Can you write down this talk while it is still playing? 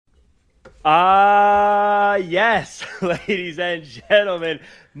Yes, ladies and gentlemen.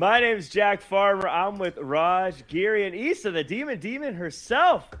 My name is Jack Farmer. I'm with Raj Giri, and Issa, the Demon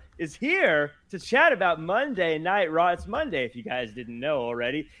herself, is here to chat about Monday Night Raw. It's Monday, if you guys didn't know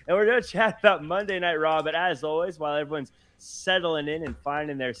already. And we're going to chat about Monday Night Raw. But as always, while everyone's settling in and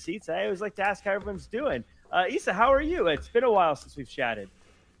finding their seats, I always like to ask how everyone's doing. Issa, how are you? It's been a while since we've chatted.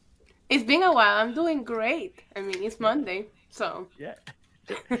 It's been a while. I'm doing great. I mean, it's Monday, so. Yeah.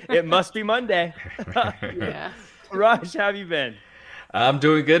 It must be Monday. Yeah. Raj, how have you been? I'm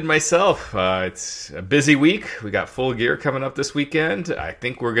doing good myself. It's a busy week. We got Full Gear coming up this weekend. I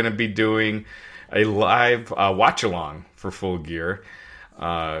think we're going to be doing a live watch-along for Full Gear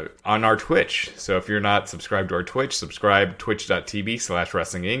on our Twitch. So if you're not subscribed to our Twitch, subscribe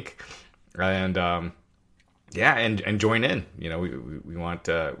twitch.tv/Wrestling Inc. And and join in. You know, we want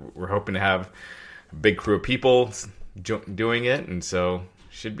we're hoping to have a big crew of people doing it, and so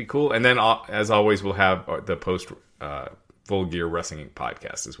should be cool. And then as always, we'll have the post Full Gear Wrestling Inc.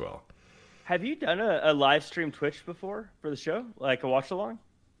 podcast as well. Have you done a live stream Twitch before for the show, like a watch along?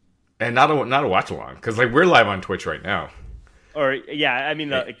 And not a watch along, because like we're live on Twitch right now. Or yeah, I mean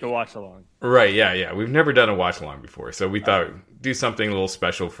the watch along. Right? Yeah. We've never done a watch along before, so we thought do something a little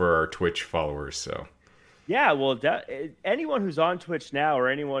special for our Twitch followers. So. Yeah, well, anyone who's on Twitch now or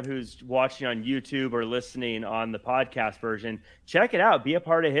anyone who's watching on YouTube or listening on the podcast version, check it out. Be a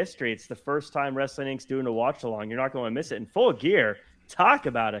part of history. It's the first time Wrestling Inc.'s doing a watch-along. You're not going to miss it. In Full Gear, talk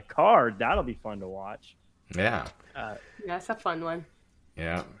about a card. That'll be fun to watch. Yeah. That's a fun one.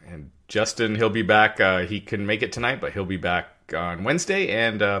 Yeah, and Justin, he'll be back. He couldn't make it tonight, but he'll be back on Wednesday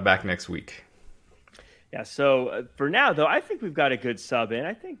and back next week. Yeah, so for now, though, I think we've got a good sub in.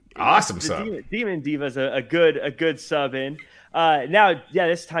 I think awesome sub. Demon Diva's a good sub in. Now,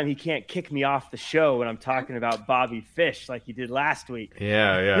 this time he can't kick me off the show when I'm talking about Bobby Fish like he did last week.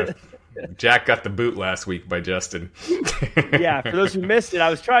 Yeah. Jack got the boot last week by Justin. Yeah, for those who missed it, I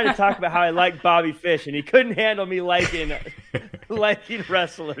was trying to talk about how I like Bobby Fish, and he couldn't handle me liking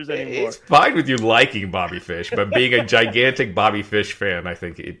wrestlers anymore. It's fine with you liking Bobby Fish, but being a gigantic Bobby Fish fan, I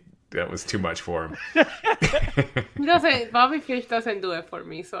think that was too much for him. Bobby Fish doesn't do it for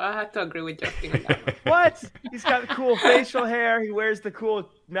me, so I have to agree with Justin on that one. What? He's got cool facial hair. He wears the cool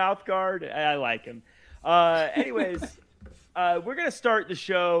mouth guard. I like him. Anyways, we're going to start the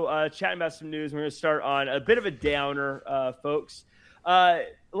show chatting about some news. We're going to start on a bit of a downer, folks.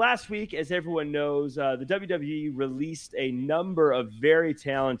 Last week, as everyone knows, the WWE released a number of very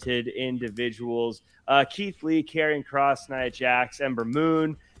talented individuals. Keith Lee, Karrion Kross, Nia Jax, Ember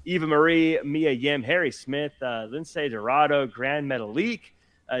Moon, Eva Marie, Mia Yim, Harry Smith, Lindsay Dorado, Grand Metalik,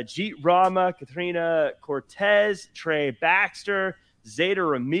 Jeet Rama, Katrina Cortez, Trey Baxter, Zeta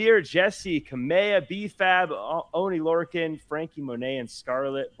Ramir, Jesse Kamea, B-Fab, Oni Lorcan, Frankie Monet, and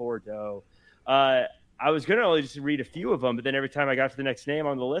Scarlett Bordeaux. I was going to only just read a few of them, but then every time I got to the next name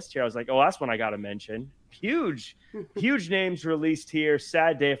on the list here, I was like, oh, that's one I got to mention. Huge names released here.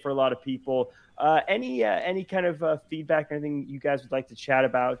 Sad day for a lot of people. Any kind of feedback, anything you guys would like to chat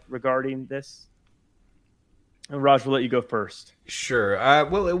about regarding this? And Raj, we'll let you go first. Sure.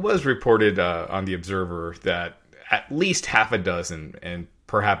 Well, it was reported on The Observer that at least half a dozen and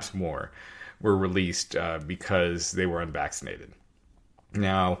perhaps more were released because they were unvaccinated.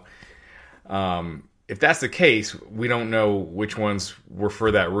 Now, if that's the case, we don't know which ones were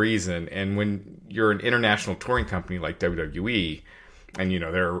for that reason. And when you're an international touring company like WWE, and, you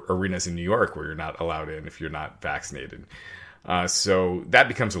know, there are arenas in New York where you're not allowed in if you're not vaccinated. So that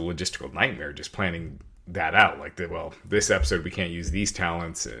becomes a logistical nightmare, just planning that out. Like, this episode we can't use these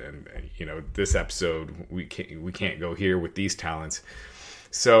talents, and you know, this episode we can't go here with these talents.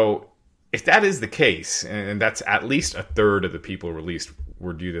 So if that is the case, and that's at least a third of the people released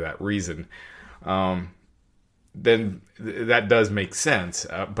were due to that reason, then that does make sense.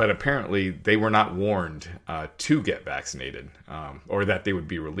 But apparently they were not warned to get vaccinated or that they would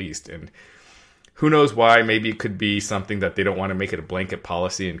be released. And who knows why? Maybe it could be something that they don't want to make it a blanket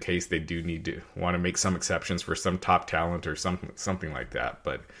policy in case they do want to make some exceptions for some top talent or something like that.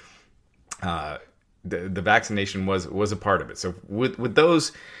 But the vaccination was a part of it. So with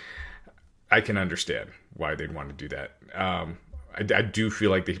those, I can understand why they'd want to do that. I do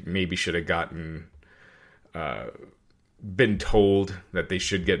feel like they maybe should have been told that they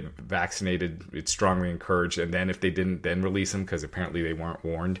should get vaccinated. It's strongly encouraged, and then if they didn't, then release them, because apparently they weren't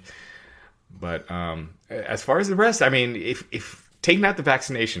warned. But as far as the rest, I mean, if taking out the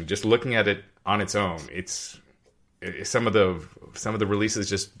vaccination, just looking at it on its own, some of the releases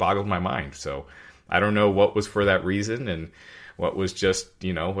just boggled my mind. So I don't know what was for that reason and what was just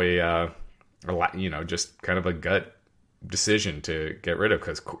just kind of a gut decision to get rid of,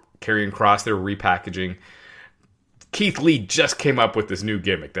 because Karrion Kross, they were repackaging. Keith Lee just came up with this new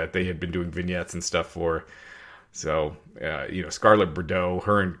gimmick that they had been doing vignettes and stuff for. So, Scarlett Bordeaux,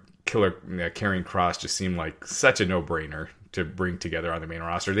 her and Killer Karrion Kross just seemed like such a no-brainer to bring together on the main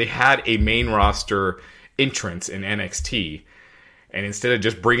roster. They had a main roster entrance in NXT, and instead of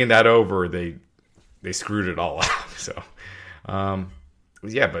just bringing that over, they screwed it all up. So,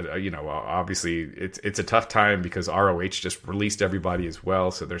 obviously it's a tough time because ROH just released everybody as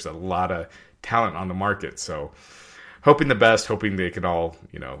well. So there's a lot of talent on the market. So hoping the best, hoping they can all,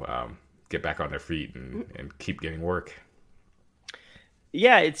 get back on their feet and keep getting work.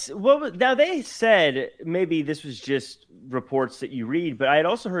 Yeah, now they said maybe this was just reports that you read, but I had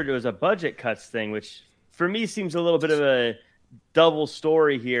also heard it was a budget cuts thing, which for me seems a little bit of a double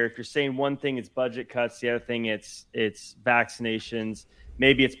story here. If you're saying one thing, it's budget cuts, the other thing it's vaccinations.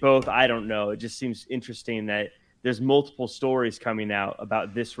 Maybe it's both. I don't know. It just seems interesting that there's multiple stories coming out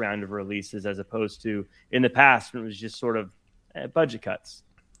about this round of releases as opposed to in the past when it was just sort of budget cuts.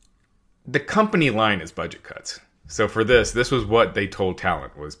 The company line is budget cuts. So for this was what they told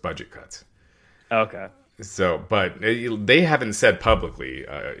talent was budget cuts. Okay. So, but they haven't said publicly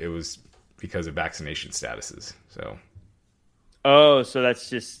it was because of vaccination statuses. So. Oh, so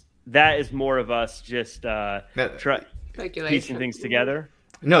that is more of us just piecing things together?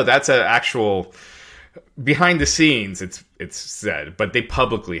 No, that's an actual behind the scenes. It's said, but they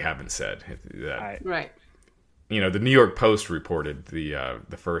publicly haven't said that. Right. The New York Post reported the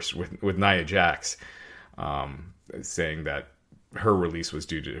first with Nia Jax, saying that her release was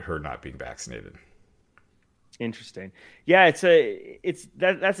due to her not being vaccinated. Interesting. Yeah,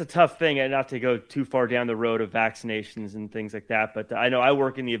 that's a tough thing, and not to go too far down the road of vaccinations and things like that. But I know I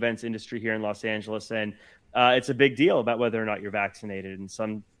work in the events industry here in Los Angeles, and it's a big deal about whether or not you're vaccinated. And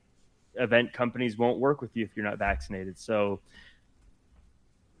some event companies won't work with you if you're not vaccinated. So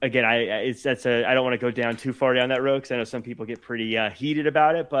again, I don't want to go down too far down that road because I know some people get pretty heated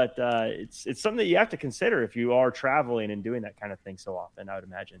about it. But it's something that you have to consider if you are traveling and doing that kind of thing so often, I would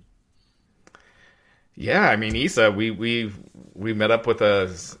imagine. Yeah, I mean, Issa, we met up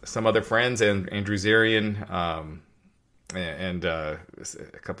with some other friends and Andrew Zarian and a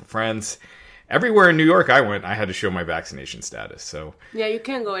couple friends. Everywhere in New York I went, I had to show my vaccination status. So yeah, you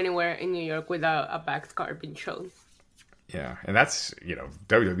can't go anywhere in New York without a vax card being shown. Yeah, and that's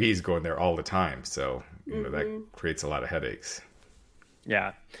WWE's going there all the time, so that creates a lot of headaches.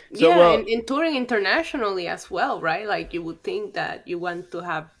 Yeah. So, and touring internationally as well, right? Like you would think that you want to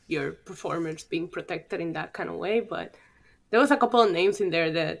have your performers being protected in that kind of way, but there was a couple of names in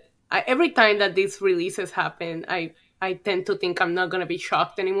there that every time that these releases happen, I tend to think I'm not going to be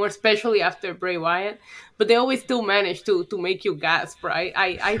shocked anymore, especially after Bray Wyatt. But they always still manage to make you gasp, right?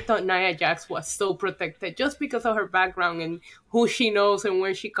 I thought Nia Jax was so protected just because of her background and who she knows and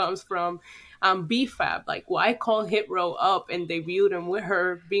where she comes from. B-Fab, like why call Hit Row up and debut them with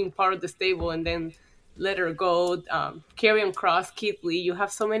her being part of the stable and then let her go? Karrion Kross, Keith Lee, you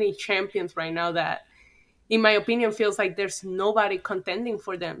have so many champions right now that, in my opinion, feels like there's nobody contending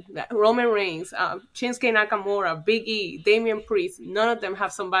for them. Roman Reigns, Shinsuke Nakamura, Big E, Damian Priest, none of them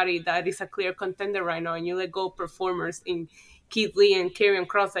have somebody that is a clear contender right now. And you let go performers in Keith Lee and Karrion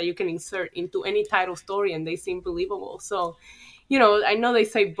Kross that you can insert into any title story and they seem believable. So, I know they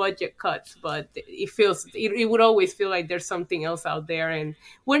say budget cuts, but it would always feel like there's something else out there. And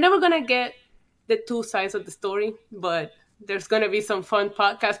we're never going to get the two sides of the story, but there's going to be some fun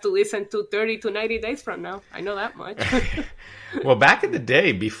podcasts to listen to 30 to 90 days from now. I know that much. Well, back in the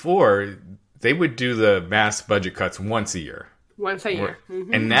day, before, they would do the mass budget cuts once a year. Once a year.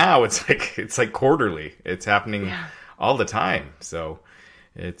 Mm-hmm. And now it's like quarterly. It's happening all the time. So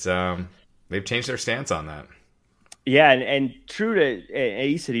it's they've changed their stance on that. Yeah, and true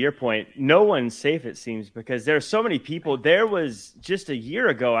to Issa, to your point, no one's safe, it seems, because there are so many people. There was just a year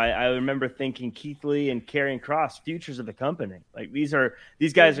ago, I remember thinking Keith Lee and Karrion Kross, futures of the company. Like these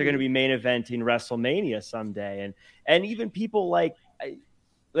guys are going to be main eventing WrestleMania someday, and even people like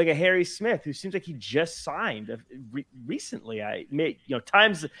a Harry Smith, who seems like he just signed recently.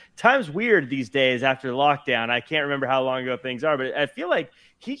 Time's weird these days after the lockdown. I can't remember how long ago things are, but I feel like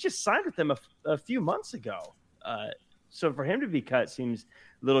he just signed with them a few months ago. So for him to be cut seems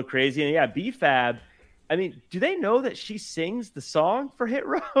a little crazy. And yeah, B-Fab, I mean, do they know that she sings the song for Hit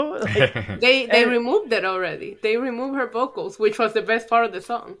Row? They removed it already. They removed her vocals, which was the best part of the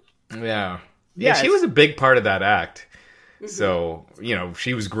song. Yeah, she was a big part of that act. Mm-hmm. So,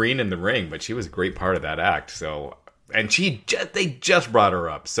 she was green in the ring, but she was a great part of that act. So, and they just brought her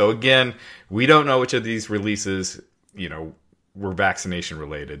up. So again, we don't know which of these releases, were vaccination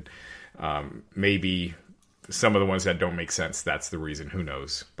related. Maybe some of the ones that don't make sense, that's the reason. Who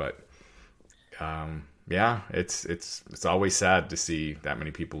knows? But yeah, it's always sad to see that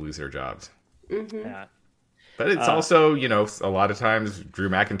many people lose their jobs. Mm-hmm. Yeah. But it's also, a lot of times Drew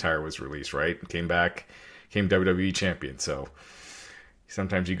McIntyre was released, right? Came WWE champion. So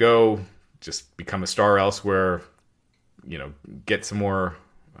sometimes you go, just become a star elsewhere, get some more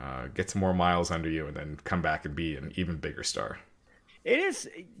miles under you, and then come back and be an even bigger star. It is,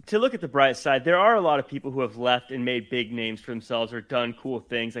 to look at the bright side, there are a lot of people who have left and made big names for themselves or done cool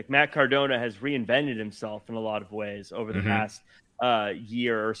things. Like Matt Cardona has reinvented himself in a lot of ways over the past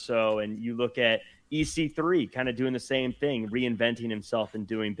year or so. And you look at EC3 kind of doing the same thing, reinventing himself and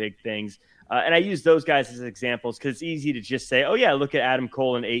doing big things. And I use those guys as examples because it's easy to just say, oh, yeah, look at Adam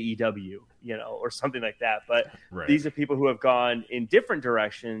Cole in AEW, or something like that. But These are people who have gone in different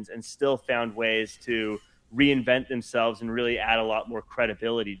directions and still found ways to reinvent themselves and really add a lot more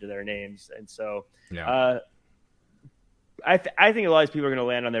credibility to their names. And so I think a lot of people are going to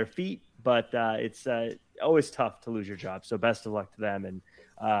land on their feet, but it's always tough to lose your job. So best of luck to them, and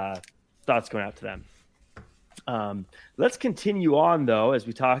thoughts going out to them. Let's continue on, though, as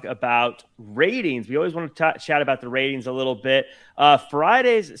we talk about ratings. We always want to chat about the ratings a little bit.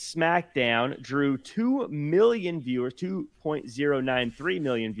 Friday's SmackDown drew 2 million viewers, 2.093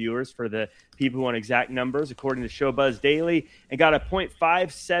 million viewers for the people who want exact numbers, according to Showbuzz Daily, and got a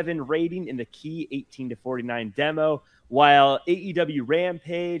 0.57 rating in the key 18 to 49 demo, while AEW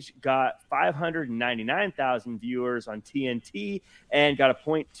Rampage got 599,000 viewers on TNT and got a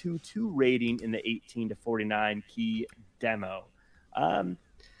 0.22 rating in the 18 to 49 key demo.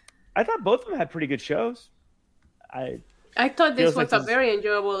 I thought both of them had pretty good shows. I thought this was a very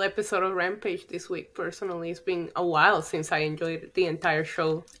enjoyable episode of Rampage this week. Personally, it's been a while since I enjoyed the entire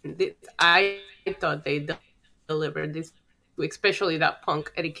show. I thought they delivered this week, especially that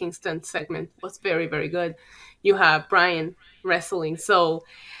Punk Eddie Kingston segment was very, very good. You have Brian wrestling, so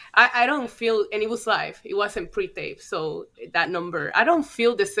I don't feel, and it was live, it wasn't pre-tape, so that number, I don't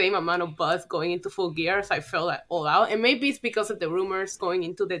feel the same amount of buzz going into Full Gear as I felt at All Out, and maybe it's because of the rumors going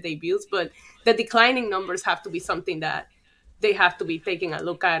into the debuts, but the declining numbers have to be something that they have to be taking a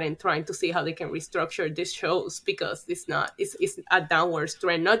look at and trying to see how they can restructure these shows, because it's a downward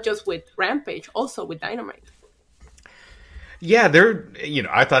trend, not just with Rampage, also with Dynamite. Yeah,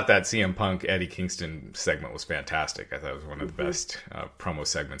 I thought that CM Punk Eddie Kingston segment was fantastic. I thought it was one of the best promo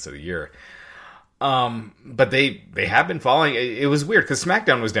segments of the year. But they have been falling. It was weird because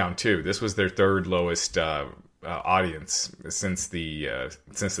SmackDown was down too. This was their third lowest audience since they left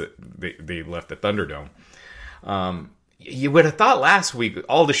the Thunderdome. You would have thought last week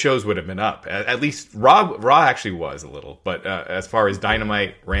all the shows would have been up. At least Raw actually was a little. But as far as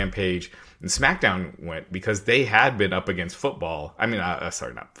Dynamite, Rampage, and SmackDown went, because they had been up against football. I mean,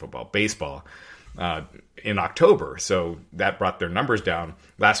 sorry, not football, baseball in October. So that brought their numbers down.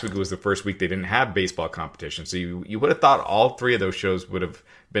 Last week was the first week they didn't have baseball competition. So you would have thought all three of those shows would have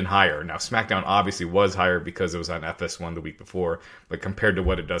been higher. Now, SmackDown obviously was higher because it was on FS1 the week before. But compared to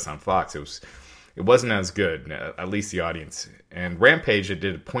what it does on Fox, it wasn't as good, at least the audience. And Rampage, it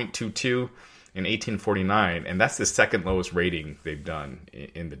did 0.22 in 1849, and that's the second lowest rating they've done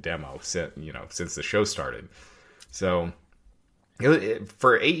in the demo since the show started. So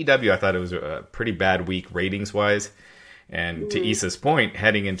for AEW, I thought it was a pretty bad week ratings-wise. And to Issa's point,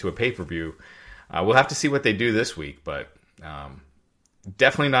 heading into a pay-per-view, we'll have to see what they do this week, but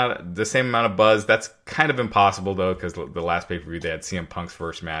definitely not the same amount of buzz. That's kind of impossible, though, because the last pay-per-view, they had CM Punk's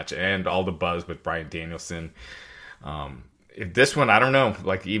first match and all the buzz with Bryan Danielson. If this one, I don't know.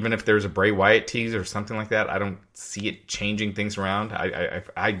 Like, even if there's a Bray Wyatt tease or something like that, I don't see it changing things around.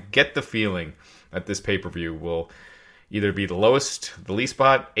 I get the feeling that this pay-per-view will either be the least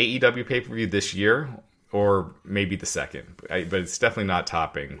bought AEW pay-per-view this year, or maybe the second. But it's definitely not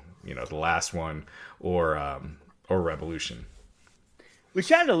topping, the last one or Revolution. We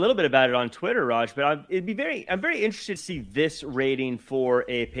chatted a little bit about it on Twitter, Raj, but I'm very interested to see this rating for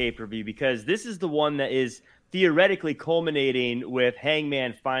a pay-per-view, because this is the one that is theoretically culminating with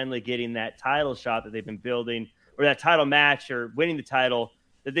Hangman finally getting that title shot that they've been building, or that title match, or winning the title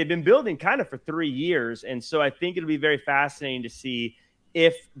that they've been building kind of for 3 years. And so I think it'll be very fascinating to see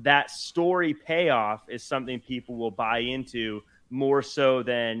if that story payoff is something people will buy into more so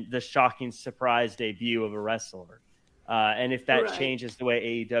than the shocking surprise debut of a wrestler. And if that changes the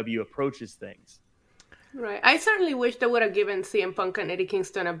way AEW approaches things. Right. I certainly wish they would have given CM Punk and Eddie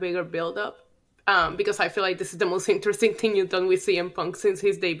Kingston a bigger build-up, because I feel like this is the most interesting thing you've done with CM Punk since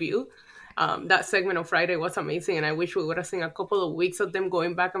his debut. That segment on Friday was amazing, and I wish we would have seen a couple of weeks of them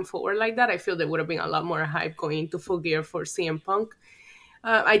going back and forward like that. I feel there would have been a lot more hype going into Full Gear for CM Punk.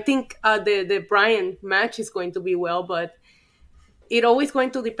 I think the Bryan match is going to be well, but it always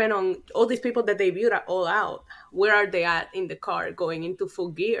going to depend on all these people that debuted at All Out. Where are they at in the card going into Full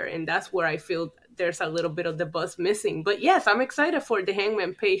Gear? And that's where I feel there's a little bit of the buzz missing. But yes, I'm excited for the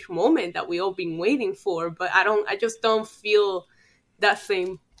Hangman Page moment that we all been waiting for. But I just don't feel that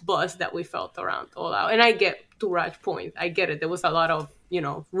same buzz that we felt around All Out. And I get to Raj's point. I get it. There was a lot of,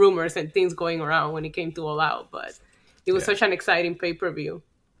 rumors and things going around when it came to All Out. But it was such an exciting pay-per-view.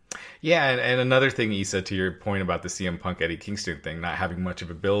 Yeah, and another thing, Issa, to your point about the CM Punk Eddie Kingston thing, not having much of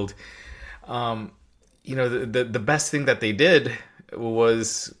a build, the best thing that they did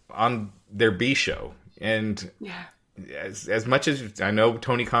was on their B show. And as much as I know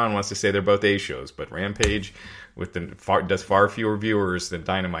Tony Khan wants to say they're both A shows, but Rampage does far fewer viewers than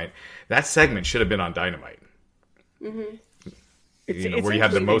Dynamite. That segment should have been on Dynamite. Mm-hmm. Where you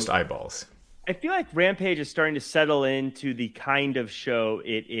have the most eyeballs. I feel like Rampage is starting to settle into the kind of show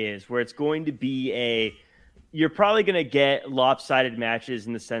it is, where it's going to be you're probably going to get lopsided matches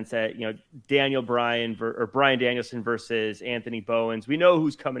in the sense that, Daniel Bryan or Bryan Danielson versus Anthony Bowens. We know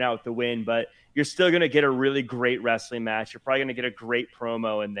who's coming out with the win, but you're still going to get a really great wrestling match. You're probably going to get a great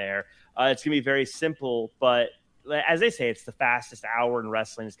promo in there. It's going to be very simple, but as they say, it's the fastest hour in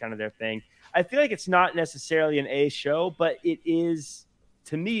wrestling is kind of their thing. I feel like it's not necessarily an A show, but it is,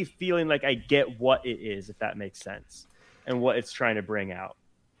 to me, feeling like I get what it is, if that makes sense, and what it's trying to bring out.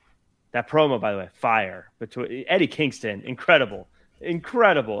 That promo, by the way, fire. Between Eddie Kingston, incredible.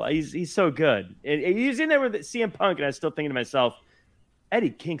 He's so good. And he's in there with CM Punk, and I was still thinking to myself, Eddie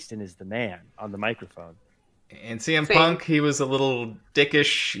Kingston is the man on the microphone. And CM Punk, he was a little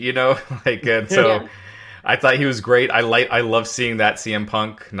dickish, so I thought he was great. I love seeing that CM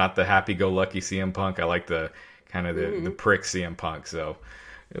Punk, not the happy-go-lucky CM Punk. I like the kind of the prick CM Punk. So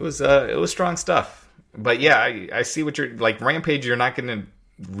it was strong stuff. But yeah, I see what you're like. Rampage, you're not going to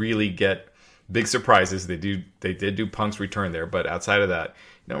really get big surprises. They did do Punk's return there, but outside of that,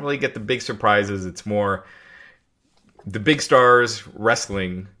 you don't really get the big surprises. It's more the big stars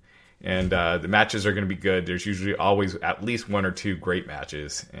wrestling, and the matches are going to be good. There's usually always at least one or two great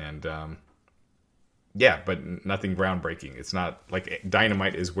matches, and but nothing groundbreaking. It's not like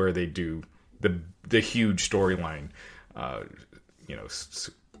Dynamite is where they do the huge storyline,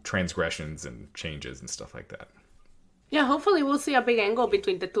 transgressions and changes and stuff like that. Yeah, hopefully we'll see a big angle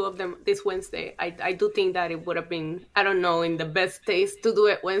between the two of them this Wednesday. I do think that it would have been, I don't know, in the best taste to do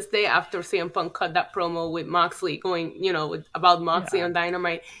it Wednesday after CM Punk cut that promo with Moxley going, about Moxley on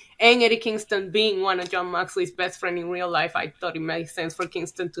Dynamite. And Eddie Kingston being one of Jon Moxley's best friend in real life, I thought it made sense for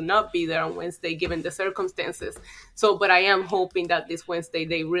Kingston to not be there on Wednesday given the circumstances. But I am hoping that this Wednesday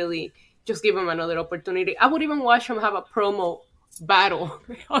they really just give him another opportunity. I would even watch him have a promo battle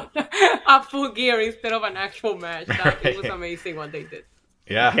at Full Gear instead of an actual match. It was amazing what they did.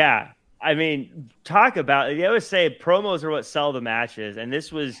 Yeah. I mean, talk about, they always say promos are what sell the matches, and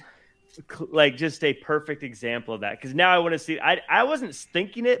this was like just a perfect example of that, because now I want to see. I wasn't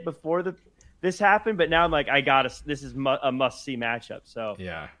thinking it before this happened, but now I'm like, this is a must-see matchup. So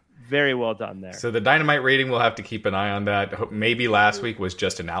yeah, very well done there. So the Dynamite rating, we'll have to keep an eye on that. Maybe last week was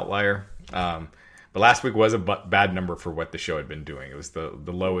just an outlier. But last week was a bad number for what the show had been doing. It was the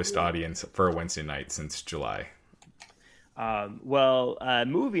lowest audience for a Wednesday night since July.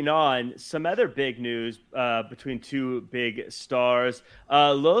 Moving on, some other big news between two big stars.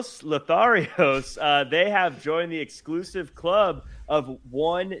 Los Lotharios, they have joined the exclusive club of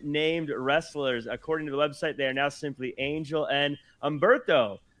one named wrestlers. According to the website, they are now simply Angel and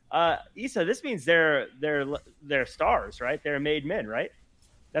Humberto. Issa, this means they're stars, right? They're made men, right?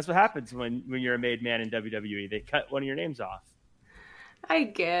 That's what happens when you're a made man in WWE. They cut one of your names off. I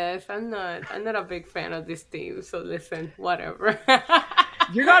guess I'm not a big fan of this team. So listen, whatever.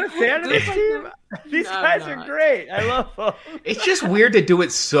 You're not a fan of this team? These guys are great. I love them. It's just weird to do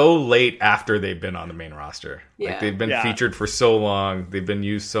it so late after they've been on the main roster. Yeah. Like they've been featured for so long. They've been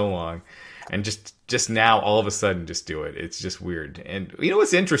used so long. And just now, all of a sudden, just do it. It's just weird. And you know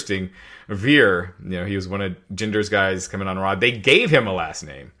what's interesting? Veer, he was one of Jinder's guys coming on Raw. They gave him a last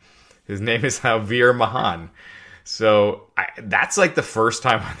name. His name is now Veer Mahan. So that's like the first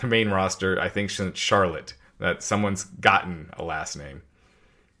time on the main roster, I think, since Charlotte, that someone's gotten a last name.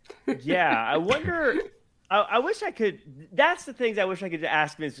 Yeah, I wonder. I wish I could. That's the things I wish I could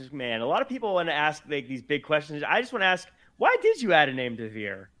ask Vince McMahon. A lot of people want to ask like these big questions. I just want to ask, why did you add a name to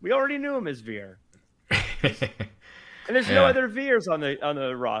Veer? We already knew him as Veer. And there's no other Veers on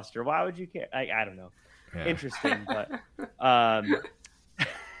the roster. Why would you care? I don't know. Yeah. Interesting, but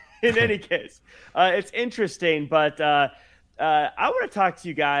in any case, it's interesting. But I want to talk to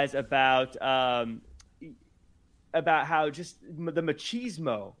you guys about about how just the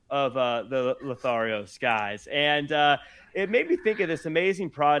machismo of the Lotharios guys. And it made me think of this amazing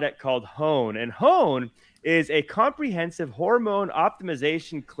product called Hone. And Hone is a comprehensive hormone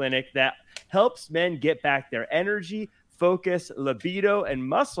optimization clinic that helps men get back their energy, focus, libido, and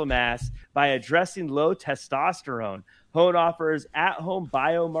muscle mass by addressing low testosterone. Hone offers at-home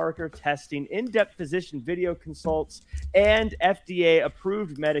biomarker testing, in-depth physician video consults, and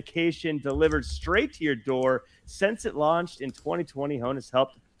FDA-approved medication delivered straight to your door. Since it launched in 2020, Hone has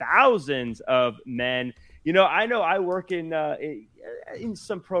helped thousands of men. You know I work in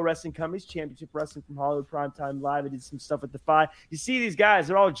some pro wrestling companies, Championship Wrestling from Hollywood, Primetime Live. I did some stuff with Defy. You see these guys,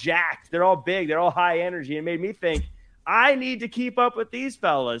 they're all jacked, they're all big, they're all high energy. It made me think, I need to keep up with these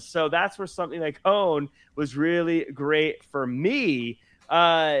fellas. So that's where something like Hone was really great for me.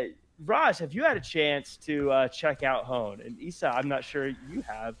 Raj, have you had a chance to check out Hone? And Isa, I'm not sure you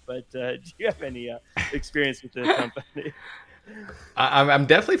have, but do you have any experience with the company? I'm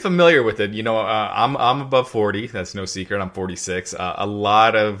definitely familiar with it. You know, I'm above 40. That's no secret. I'm 46. A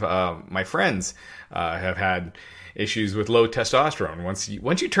lot of my friends have had issues with low testosterone.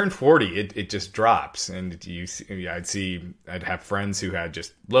 Once you turn 40, it just drops, and I'd have friends who had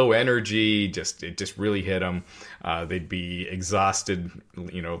just low energy. It just really hit them. They'd be exhausted,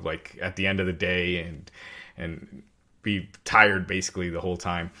 you know, like at the end of the day, and be tired basically the whole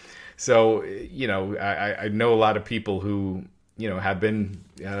time. So, you know, I know a lot of people who, you know, have been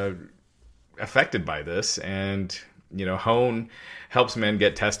affected by this, and, you know, Hone helps men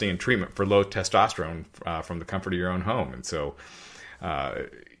get testing and treatment for low testosterone from the comfort of your own home. And so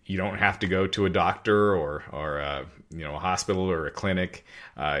you don't have to go to a doctor or you know, a hospital or a clinic.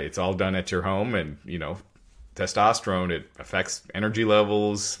 It's all done at your home. And, you know, testosterone, it affects energy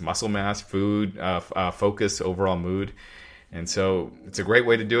levels, muscle mass, food, focus, overall mood. And so it's a great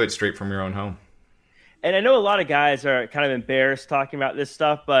way to do it straight from your own home. And I know a lot of guys are kind of embarrassed talking about this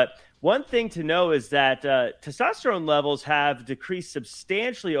stuff, but one thing to know is that testosterone levels have decreased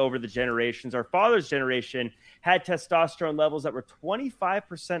substantially over the generations. Our father's generation had testosterone levels that were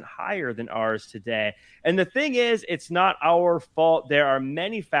 25% higher than ours today. And the thing is, it's not our fault. There are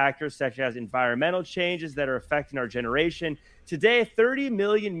many factors, such as environmental changes, that are affecting our generation. Today, 30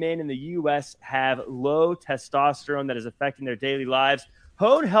 million men in the U.S. have low testosterone that is affecting their daily lives.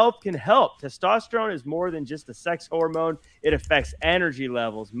 Hone Health can help. Testosterone is more than just a sex hormone. It affects energy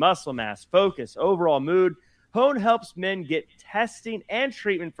levels, muscle mass, focus, overall mood. Hone helps men get testing and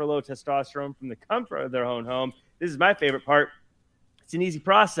treatment for low testosterone from the comfort of their own home. This is my favorite part. It's an easy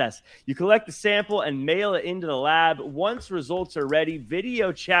process. You collect the sample and mail it into the lab. Once results are ready,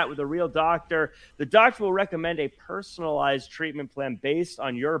 video chat with a real doctor. The doctor will recommend a personalized treatment plan based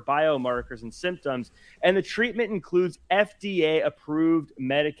on your biomarkers and symptoms. And the treatment includes FDA-approved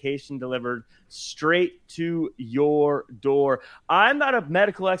medication delivered straight to your door. I'm not a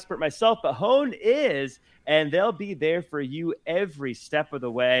medical expert myself, but Hone is, and they'll be there for you every step of the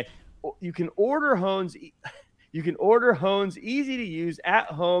way. You can order Hone's easy-to-use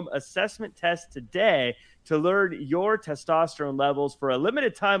at-home assessment test today to learn your testosterone levels. For a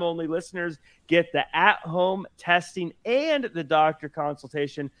limited time only, listeners get the at-home testing and the doctor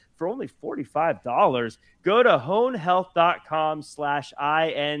consultation for only $45. Go to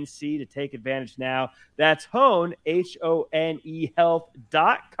honehealth.com/INC to take advantage now. That's Hone, HONE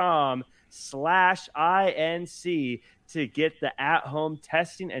health.com/INC to get the at-home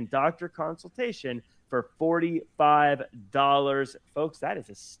testing and doctor consultation for $45. Folks, that is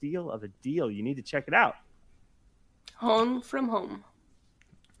a steal of a deal. You need to check it out. Hone from home.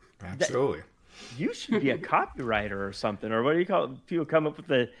 Absolutely. You should be a copywriter or something, or what do you call it? People come up with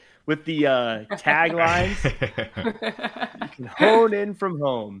the taglines. You can hone in from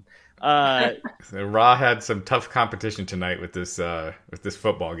home. So Ra had some tough competition tonight with this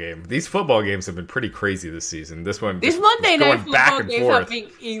football game. These football games have been pretty crazy this season. This Monday night football games have been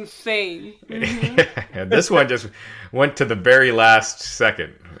insane. Mm-hmm. And this one just went to the very last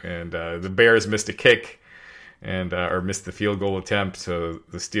second, and the Bears missed a kick and or missed the field goal attempt, so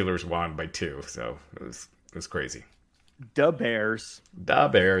the Steelers won by 2. So it was crazy. The Bears.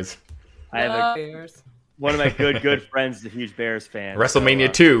 I have one of my good friends is a huge Bears fan.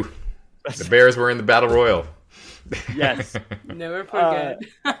 WrestleMania 2. The Bears were in the Battle Royal. Yes. Never forget.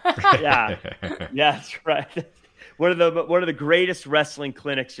 Yeah, that's right. One of the greatest wrestling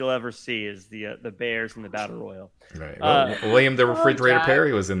clinics you'll ever see is the Bears in the Battle Royal. Right. Well, William the Refrigerator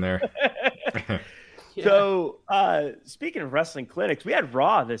Perry was in there. Yeah. So, speaking of wrestling clinics, we had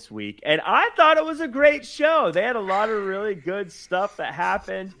Raw this week, and I thought it was a great show. They had a lot of really good stuff that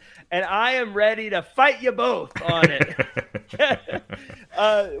happened, and I am ready to fight you both on it.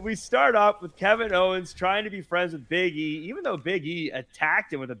 We start off with Kevin Owens trying to be friends with Big E. Even though Big E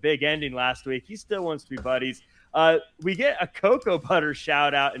attacked him with a big ending last week, he still wants to be buddies. We get a cocoa butter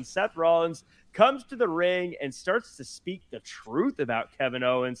shout out, and Seth Rollins comes to the ring and starts to speak the truth about Kevin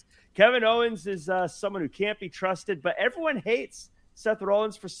Owens. Kevin Owens is someone who can't be trusted, but everyone hates Seth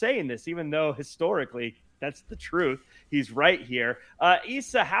Rollins for saying this, even though historically that's the truth. He's right here.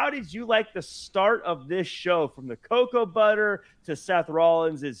 Issa, how did you like the start of this show, from the cocoa butter to Seth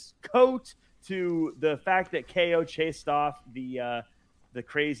Rollins' coat to the fact that KO chased off the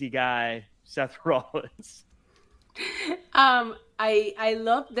crazy guy, Seth Rollins? I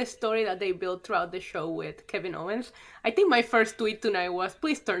love the story that they built throughout the show with Kevin Owens. I think my first tweet tonight was,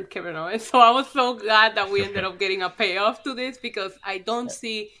 please turn Kevin Owens. So I was so glad that we ended up getting a payoff to this, because I don't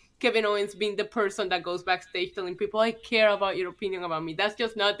see Kevin Owens being the person that goes backstage telling people, I care about your opinion about me. That's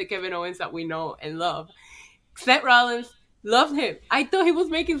just not the Kevin Owens that we know and love. Seth Rollins, loved him. I thought he was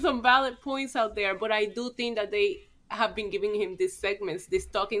making some valid points out there, but I do think that they have been giving him these segments, these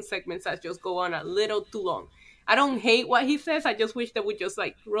talking segments that just go on a little too long. I don't hate what he says. I just wish that we just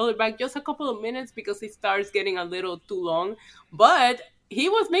roll it back just a couple of minutes, because it starts getting a little too long. But he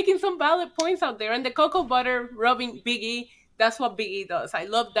was making some valid points out there. And the cocoa butter rubbing Big E, that's what Big E does. I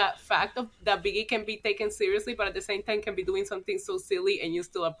love that fact of that Big E can be taken seriously, but at the same time can be doing something so silly, and you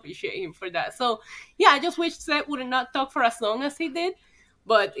still appreciate him for that. So, yeah, I just wish Seth would not talk for as long as he did.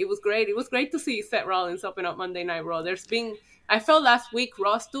 But it was great. It was great to see Seth Rollins open up Monday Night Raw. I felt last week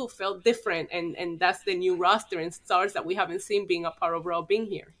Raw too felt different, and that's the new roster and stars that we haven't seen being a part of Raw being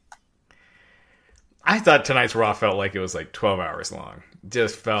here. I thought tonight's Raw felt like it was 12 hours long.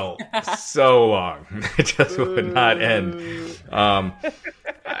 Just felt so long. It just would not end.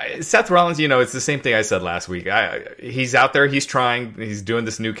 Seth Rollins, it's the same thing I said last week. He's out there. He's trying. He's doing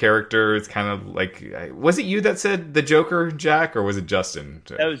this new character. It's kind of like, was it you that said the Joker, Jack, or was it Justin?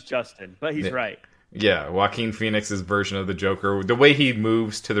 That was Justin, but he's right. Yeah, Joaquin Phoenix's version of the Joker. The way he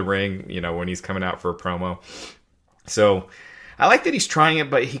moves to the ring, when he's coming out for a promo. So I like that he's trying it,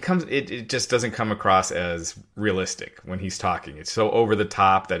 but it just doesn't come across as realistic when he's talking. It's so over the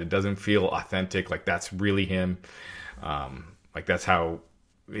top that it doesn't feel authentic, like that's really him. Like that's how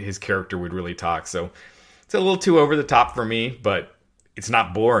his character would really talk. So it's a little too over the top for me, but it's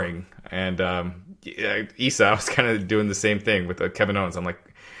not boring. And Issa, I was kind of doing the same thing with Kevin Owens. I'm like,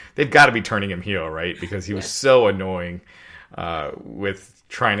 they've got to be turning him heel, right? Because he was so annoying with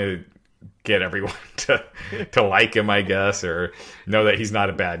trying to get everyone to like him, I guess, or know that he's not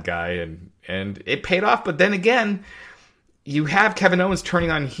a bad guy, and it paid off. But then again, you have Kevin Owens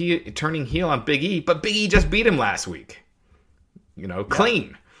turning heel on Big E, but Big E just beat him last week,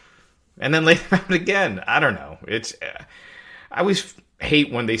 clean, and then later on again. I don't know. I always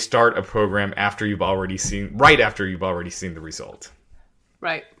hate when they start a program right after you've already seen the result.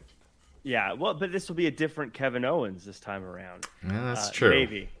 Right. Yeah, well, but this will be a different Kevin Owens this time around. Yeah, that's true.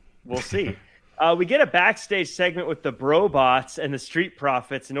 Maybe. We'll see. We get a backstage segment with the Brobots and the Street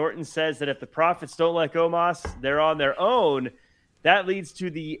Profits, and Orton says that if the Profits don't like Omos, they're on their own. That leads to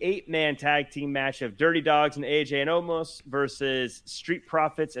the 8-man tag team match of Dirty Dogs and AJ and Omos versus Street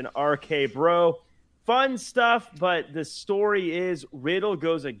Profits and RK Bro. Fun stuff, but the story is Riddle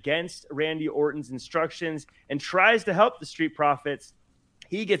goes against Randy Orton's instructions and tries to help the Street Profits.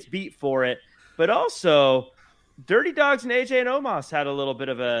 He gets beat for it, but also Dirty Dogs and AJ and Omos had a little bit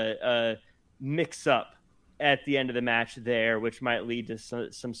of a mix-up at the end of the match there, which might lead to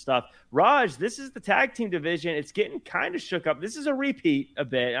some stuff. Raj, this is the tag team division. It's getting kind of shook up. This is a repeat a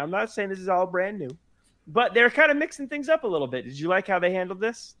bit. I'm not saying this is all brand new, but they're kind of mixing things up a little bit. Did you like how they handled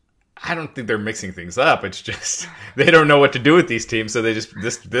this? I don't think they're mixing things up. It's just they don't know what to do with these teams, so they just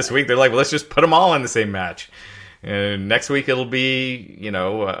this week they're like, well, let's just put them all in the same match. And next week it'll be,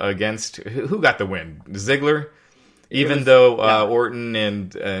 against who got the win? Ziggler? Even though Orton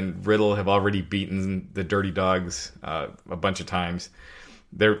and Riddle have already beaten the Dirty Dogs a bunch of times,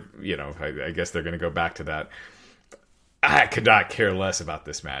 they're, I guess they're going to go back to that. I could not care less about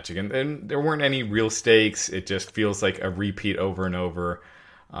this match. Again, and there weren't any real stakes. It just feels like a repeat over and over.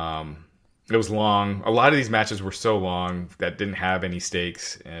 It was long. A lot of these matches were so long that didn't have any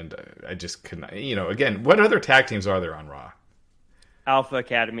stakes, and I just couldn't. Again, what other tag teams are there on Raw? Alpha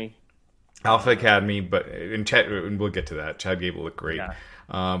Academy, but and we'll get to that. Chad Gable looked great,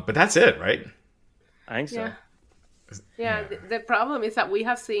 but that's it, right? I think so. Yeah. The problem is that we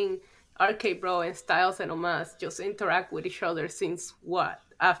have seen RK Bro and Styles and Omos just interact with each other since right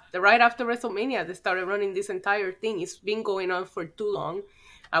after WrestleMania. They started running this entire thing. It's been going on for too long.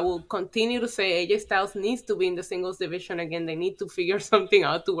 I will continue to say AJ Styles needs to be in the singles division again. They need to figure something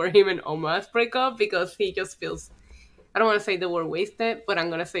out to where him and Omos break up, because he just feels I don't want to say the word wasted, but I'm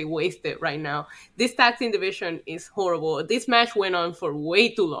going to say wasted right now. This tag team division is horrible. This match went on for way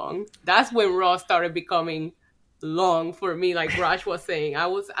too long. That's when Raw started becoming long for me, like Raj was saying.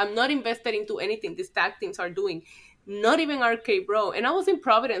 I'm not invested into anything these tag teams are doing. Not even RK Bro. And I was in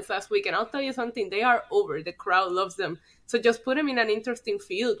Providence last week, and I'll tell you something, they are over. The crowd loves them. So just put them in an interesting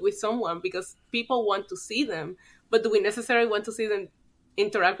field with someone because people want to see them. But do we necessarily want to see them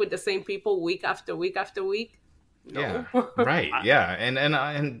interact with the same people week after week after week? No. Yeah, right. Yeah,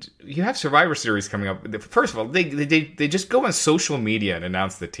 and you have Survivor Series coming up. First of all, they just go on social media and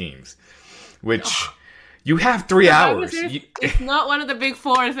announce the teams, which you have 3 hours. It's not one of the big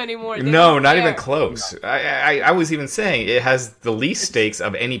fours anymore. No, not even close. I was even saying it has the least stakes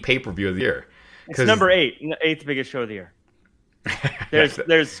of any pay-per-view of the year. It's number 8th biggest show of the year.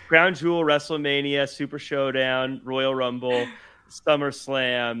 There's Crown Jewel, WrestleMania, Super Showdown, Royal Rumble,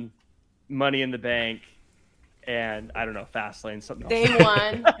 SummerSlam, Money in the Bank, and I don't know, Fastlane, something else.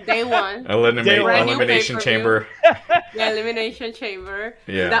 Day one. Elimination Chamber. The Elimination Chamber.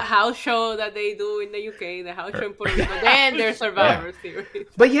 Yeah. That house show that they do in the UK, the house show in Puerto Rico. Then there's Survivor Series.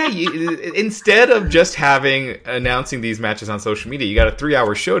 But yeah, instead of just announcing these matches on social media, you got a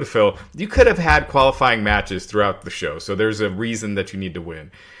 3-hour show to fill. You could have had qualifying matches throughout the show. So there's a reason that you need to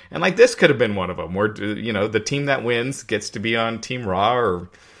win. And like this could have been one of them where, the team that wins gets to be on Team Raw or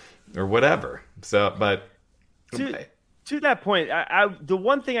whatever. So, but... To that point, the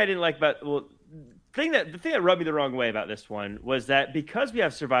one thing I didn't like about the thing that rubbed me the wrong way about this one was that because we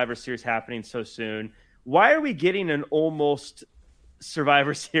have Survivor Series happening so soon, why are we getting an almost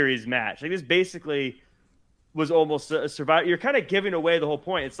Survivor Series match? Like this basically was almost a Survivor. You're kind of giving away the whole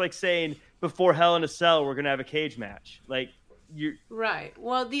point. It's like saying before Hell in a Cell we're gonna have a cage match. Like you're right.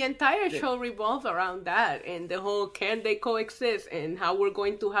 Well, the entire show revolves around that and the whole can they coexist and how we're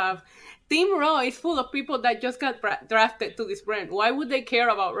going to have. Team Raw is full of people that just got drafted to this brand. Why would they care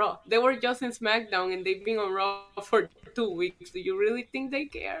about Raw? They were just in SmackDown and they've been on Raw for 2 weeks. Do you really think they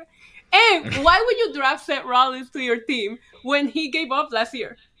care? And why would you draft Seth Rollins to your team when he gave up last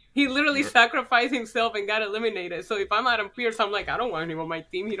year? He literally sacrificed himself and got eliminated. So if I'm Adam Pearce, I'm like, I don't want him on my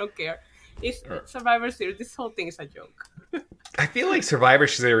team. He don't care. It's Survivor Series. This whole thing is a joke. I feel like Survivor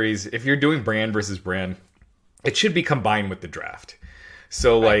Series, if you're doing brand versus brand, it should be combined with the draft.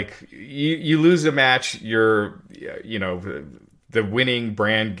 So, like, you lose a match, the winning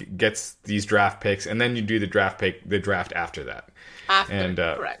brand gets these draft picks, and then you do the draft after that.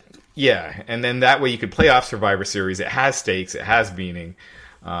 Correct. Yeah, and then that way you could play off Survivor Series. It has stakes, it has meaning,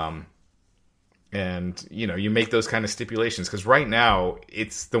 and, you make those kind of stipulations. Because right now,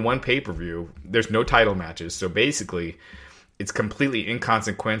 it's the one pay-per-view. There's no title matches, so basically, it's completely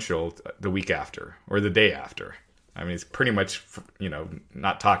inconsequential the week after, or the day after. I mean, it's pretty much,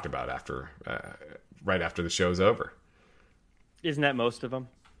 not talked about right after the show's over. Isn't that most of them?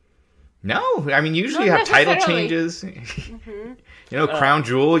 No, I mean, usually you have title changes. Mm-hmm. Crown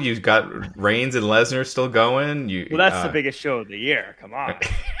Jewel, you've got Reigns and Lesnar still going. That's the biggest show of the year. Come on.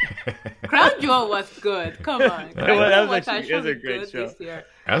 Crown Jewel was good. Come on. That was a great show. This year.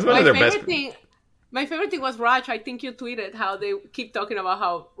 That was one of their best. My favorite thing was Raj. I think you tweeted how they keep talking about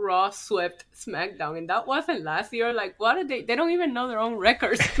how Raw swept SmackDown, and that wasn't last year. Like, what did they don't even know their own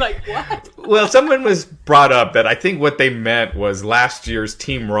records. Like, what? Well, someone was brought up that I think what they meant was last year's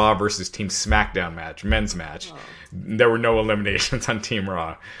Team Raw versus Team SmackDown men's match. Oh. There were no eliminations on Team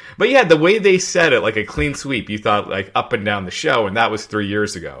Raw. But yeah, the way they said it, like a clean sweep, you thought like up and down the show, and that was 3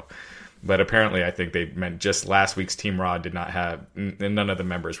 years ago. But apparently, I think they meant just last week's Team Raw did not have, and none of the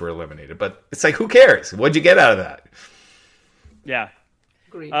members were eliminated. But it's like, who cares? What'd you get out of that? Yeah.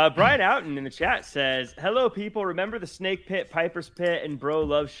 Brian Outen in the chat says, hello, people. Remember the Snake Pit, Piper's Pit, and Bro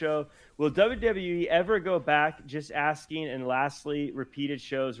Love Show? Will WWE ever go back? Just asking. And lastly, repeated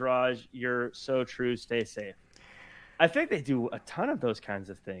shows, Raj. You're so true. Stay safe. I think they do a ton of those kinds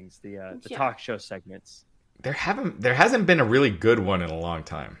of things, the talk show segments. There hasn't been a really good one in a long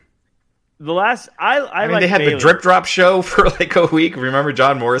time. The last, I mean, they had Bayley. The Drip Drop show for like a week. Remember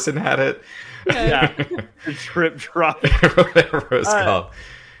John Morrison had it? Yeah, the Drip Drop. Whatever it was called.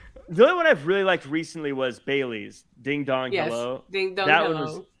 The only one I've really liked recently was Bailey's Ding Dong Hello. Ding Dong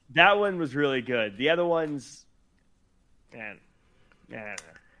Hello. That one was really good. The other ones, man.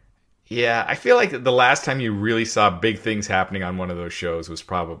 Yeah, I feel like the last time you really saw big things happening on one of those shows was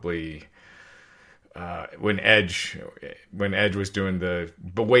probably when Edge was doing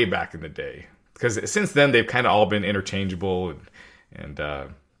but way back in the day. Because since then they've kind of all been interchangeable and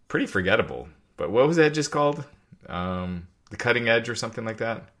pretty forgettable. But what was Edge's called? The Cutting Edge or something like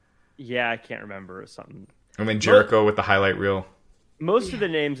that? Yeah, I can't remember. Something. And then Jericho with the highlight reel. Most of the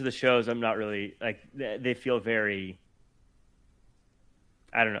names of the shows, I'm not really like. They feel very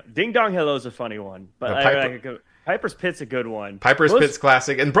I don't know. Ding Dong Hello is a funny one, but Piper's Pit's a good one. Piper's Pit's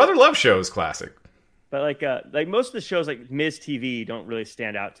classic, and Brother Love Show is classic. But like most of the shows, like Ms. TV, don't really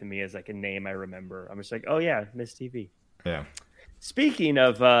stand out to me as like a name I remember. I'm just like, oh yeah, Ms. TV. Yeah. Speaking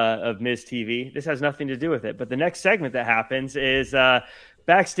of Ms. TV, this has nothing to do with it, but the next segment that happens is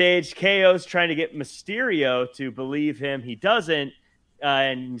backstage. KO's trying to get Mysterio to believe him. He doesn't,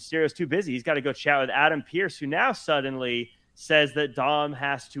 and Mysterio's too busy. He's got to go chat with Adam Pearce, who now suddenly says that Dom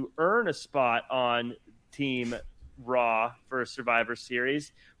has to earn a spot on Team Raw for Survivor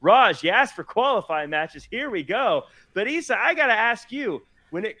Series. Raj, you asked for qualifying matches. Here we go. But Issa, I got to ask you,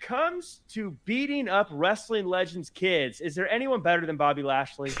 when it comes to beating up wrestling legends' kids, is there anyone better than Bobby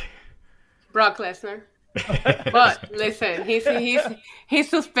Lashley? Brock Lesnar. But listen, he's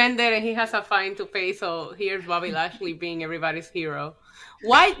suspended and he has a fine to pay. So here's Bobby Lashley being everybody's hero.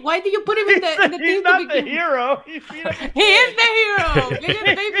 Why did you put him in the team? He's not the hero. He is the hero. Look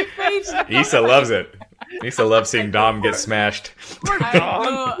at baby face. Issa loves it. Issa loves seeing Dom get smashed.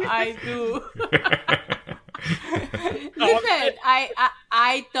 I do. Listen,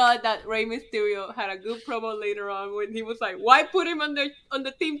 I thought that Rey Mysterio had a good promo later on when he was like, "Why put him on the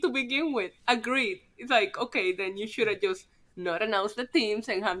team to begin with?" Agreed. It's like, okay, then you should have just not announced the teams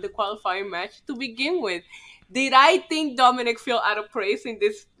and have the qualifying match to begin with. Did I think Dominic feel out of praise in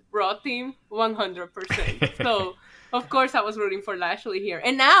this Raw team? 100%. So, of course, I was rooting for Lashley here.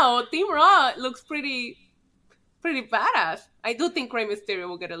 And now, Team Raw looks pretty badass. I do think Rey Mysterio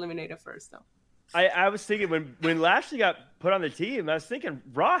will get eliminated first, though. I was thinking when Lashley got put on the team, I was thinking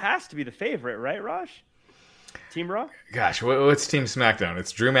Raw has to be the favorite, right, Raj? Team Raw? Gosh, what's Team SmackDown?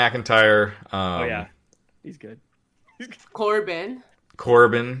 It's Drew McIntyre. Oh, yeah. He's good. Corbin's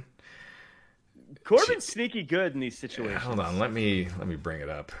sneaky good in these situations. Hold on, let me bring it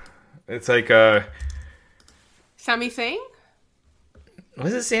up. It's like Sami Zayn?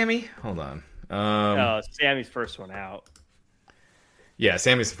 Was it Sammy? Hold on. Sammy's first one out. Yeah,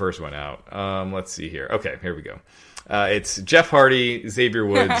 Sammy's the first one out. Let's see here. Okay, here we go. It's Jeff Hardy, Xavier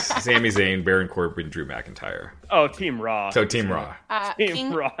Woods, Sami Zayn, Baron Corbin, Drew McIntyre. Oh, Team Raw. So Team Raw.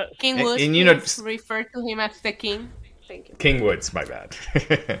 Team Raw. King Woods, refer to him as the King. Thank you. King Woods, my bad.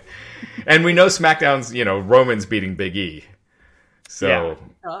 And we know SmackDown's, Roman's beating Big E. So.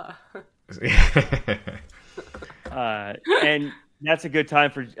 Yeah. And that's a good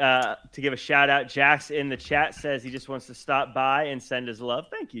time for to give a shout out. Jax in the chat says he just wants to stop by and send his love.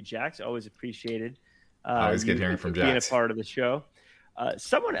 Thank you, Jax. Always appreciated. Always good hearing from Jax. Being a part of the show.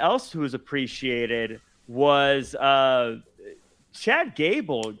 Someone else who was appreciated was Chad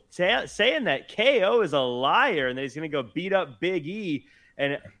Gable saying that KO is a liar and that he's going to go beat up Big E.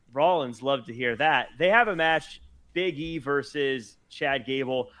 And Rollins loved to hear that. They have a match, Big E versus Chad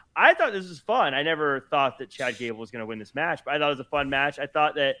Gable. I thought this was fun. I never thought that Chad Gable was going to win this match, but I thought it was a fun match. I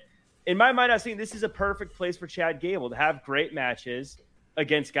thought that, in my mind, I was thinking this is a perfect place for Chad Gable to have great matches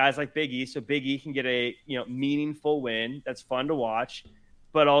against guys like Big E, so Big E can get a meaningful win that's fun to watch,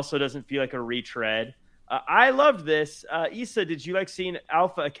 but also doesn't feel like a retread. I loved this. Issa, did you like seeing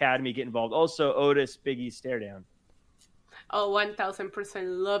Alpha Academy get involved? Also, Otis, Big E stare down. Oh, 1000%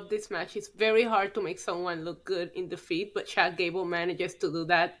 love this match. It's very hard to make someone look good in defeat, but Chad Gable manages to do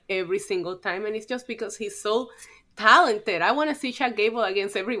that every single time, and it's just because he's so talented. I want to see Chad Gable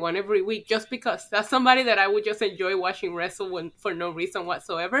against everyone every week just because that's somebody that I would just enjoy watching wrestle for no reason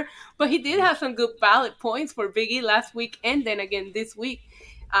whatsoever. But he did have some good ballot points for Big E last week and then again this week.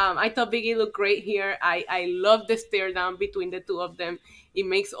 I thought Big E looked great here. I love the stare down between the two of them. It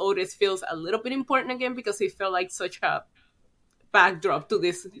makes Otis feels a little bit important again because he felt like such a backdrop to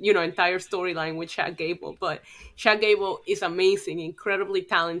this, entire storyline with Chad Gable. But Chad Gable is amazing, incredibly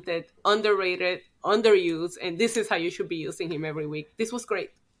talented, underrated, underused, and this is how you should be using him every week. This was great.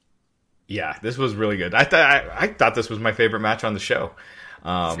 Yeah, this was really good. I thought this was my favorite match on the show.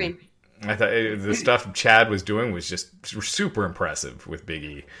 Same. I thought the stuff Chad was doing was just super impressive with Big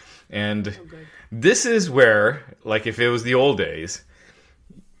E. And this is where, like, if it was the old days,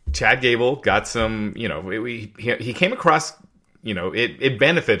 Chad Gable got some, he came across, it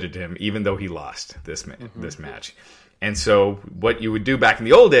benefited him even though he lost this match. And so what you would do back in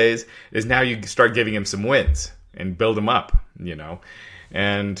the old days is now you start giving him some wins and build him up,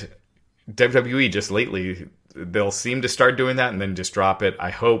 And WWE just lately, they'll seem to start doing that and then just drop it. I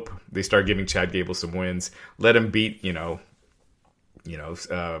hope they start giving Chad Gable some wins. Let him beat, there's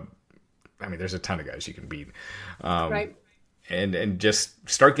a ton of guys you can beat. Right. And just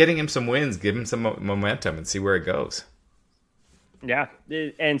start getting him some wins, give him some momentum and see where it goes. Yeah,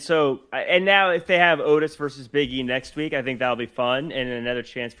 and now if they have Otis versus Big E next week, I think that'll be fun and another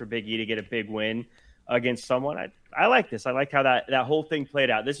chance for Big E to get a big win against someone. I like this. I like how that whole thing played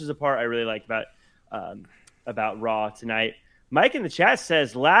out. This is a part I really like about Raw tonight. Mike in the chat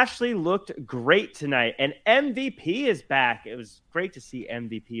says Lashley looked great tonight, and MVP is back. It was great to see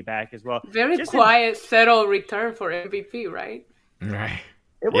MVP back as well. Very quiet, settled return for MVP, right? Right.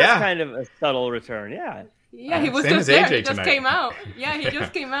 It was kind of a subtle return, yeah. Yeah, he was just there. He just came out. Yeah, he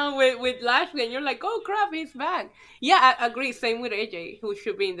just came out with Lashley, and you're like, oh crap, he's back. Yeah, I agree. Same with AJ, who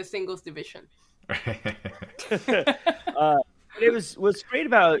should be in the singles division. What's great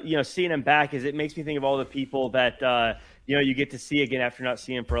about seeing him back is it makes me think of all the people that you get to see again after not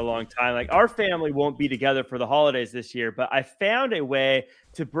seeing him for a long time. Like our family won't be together for the holidays this year, but I found a way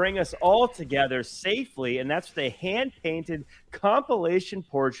to bring us all together safely, and that's with a hand-painted compilation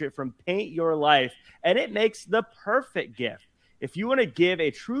portrait from Paint Your Life, and it makes the perfect gift. If you want to give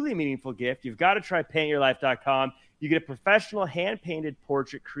a truly meaningful gift, you've got to try paintyourlife.com. You get a professional hand-painted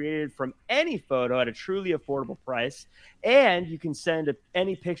portrait created from any photo at a truly affordable price, and you can send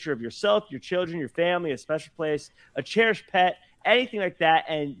any picture of yourself, your children, your family, a special place, a cherished pet, anything like that,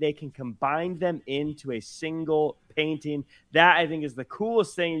 and they can combine them into a single painting. That, I think, is the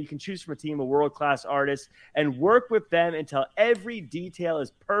coolest thing. You can choose from a team of world-class artists and work with them until every detail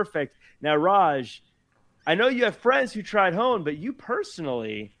is perfect. Now, Raj, I know you have friends who tried Hone, but you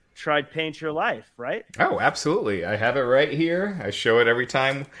personally tried Paint Your Life, right? Oh, absolutely. I have it right here. I show it every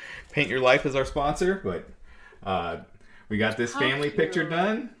time Paint Your Life is our sponsor, but we got this family picture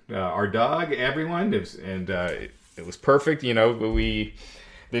done. Our dog, everyone, it was perfect.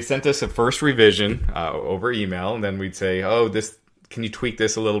 They sent us a first revision over email, and then we'd say, can you tweak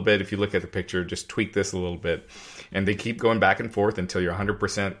this a little bit? If you look at the picture, just tweak this a little bit. And they keep going back and forth until you're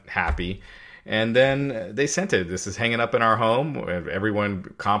 100% happy. And then they sent it. This is hanging up in our home.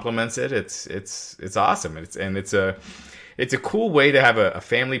 Everyone compliments it. It's awesome. It's a cool way to have a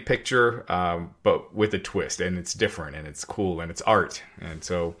family picture, but with a twist. And it's different, and it's cool, and it's art. And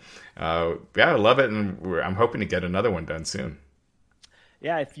so, I love it. And I'm hoping to get another one done soon.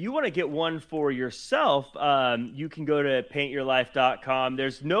 Yeah, if you want to get one for yourself, you can go to paintyourlife.com.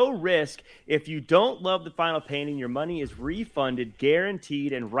 There's no risk. If you don't love the final painting, your money is refunded,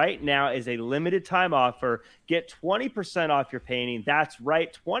 guaranteed. And right now is a limited time offer. Get 20% off your painting. That's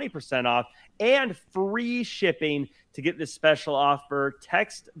right, 20% off and free shipping. To get this special offer,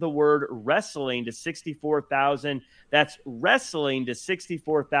 text the word wrestling to 64,000. That's wrestling to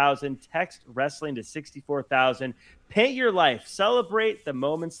 64,000. Text wrestling to 64,000. Paint Your Life. Celebrate the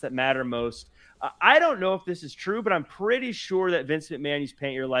moments that matter most. I don't know if this is true, but I'm pretty sure that Vince McMahon used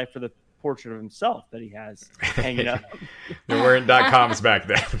Paint Your Life for the portrait of himself that he has hanging up. There weren't .coms back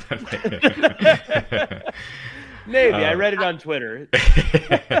then. Maybe. I read it on Twitter.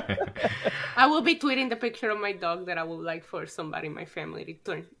 I will be tweeting the picture of my dog that I would like for somebody in my family to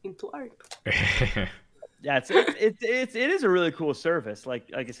turn into art. Yeah, it is a really cool service.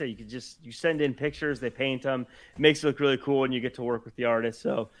 Like I said, you send in pictures, they paint them, it makes it look really cool, and you get to work with the artist.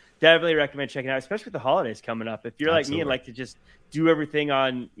 So definitely recommend checking it out, especially with the holidays coming up. If you're like me and like to just do everything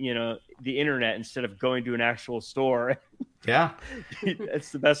on the internet instead of going to an actual store, yeah,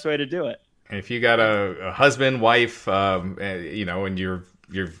 it's the best way to do it. And if you got a husband, wife, and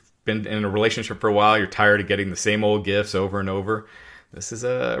you've been in a relationship for a while, you're tired of getting the same old gifts over and over, this is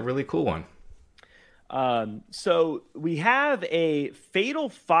a really cool one. So we have a fatal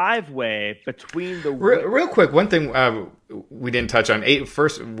 5-way between the... Real quick, one thing we didn't touch on.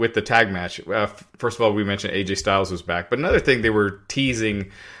 First, with the tag match, first of all, we mentioned AJ Styles was back. But another thing, they were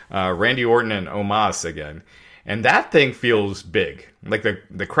teasing Randy Orton and Omos again. And that thing feels big. Like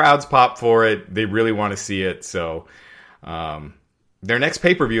the crowds pop for it. They really want to see it. So their next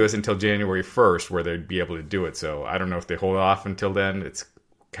pay-per-view is until January 1st where they'd be able to do it. So I don't know if they hold off until then. It's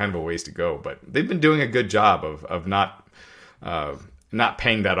kind of a ways to go. But they've been doing a good job of not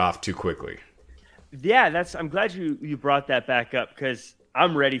paying that off too quickly. Yeah, I'm glad you brought that back up because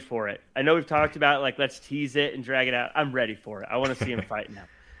I'm ready for it. I know we've talked about let's tease it and drag it out. I'm ready for it. I want to see him fight now.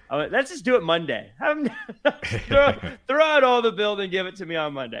 Let's just do it Monday. Throw out all the build and give it to me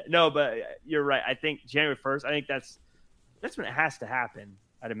on Monday. No, but you're right. I think January 1st. I think that's when it has to happen.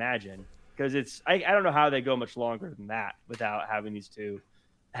 I'd imagine because I don't know how they go much longer than that without having these two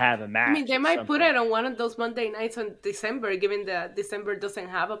have a match. I mean, they might put it on one of those Monday nights in December, given that December doesn't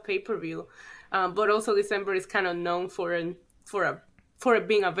have a pay-per-view, but also December is kind of known for it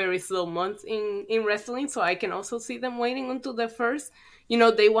being a very slow month in wrestling. So I can also see them waiting until the first,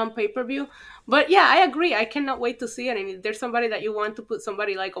 day one pay-per-view. But yeah, I agree. I cannot wait to see it. And if there's somebody that you want to put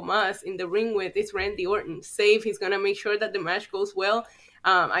somebody like Omos in the ring with, it's Randy Orton. Safe. He's going to make sure that the match goes well.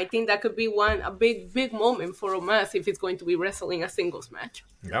 I think that could be a big moment for Omos if he's going to be wrestling a singles match.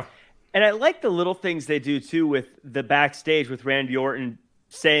 Yeah. And I like the little things they do too with the backstage with Randy Orton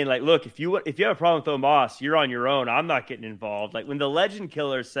saying like, look, if you have a problem with Omos, you're on your own. I'm not getting involved. Like when the Legend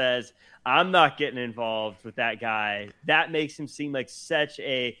Killer says, I'm not getting involved with that guy, that makes him seem like such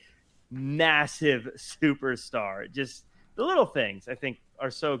a massive superstar. Just the little things I think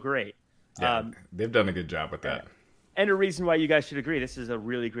are so great. Yeah, they've done a good job with that. And a reason why you guys should agree. This is a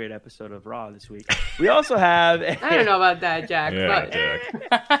really great episode of Raw this week. We also have... I don't know about that, Jack. Yeah, but...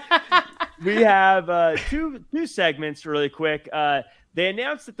 Jack. We have two segments really quick. They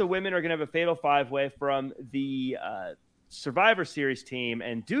announced that the women are going to have a fatal five-way from the Survivor Series team,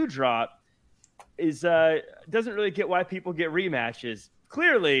 and Doudrop doesn't really get why people get rematches.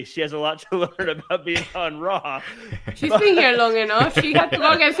 Clearly, she has a lot to learn about being on Raw. She's been here long enough. She had to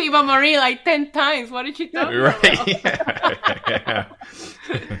go against Eva Marie like 10 times. What did she talk about? Yeah.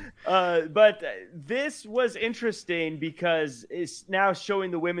 But this was interesting because it's now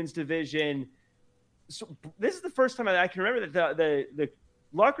showing the women's division. So this is the first time I can remember that the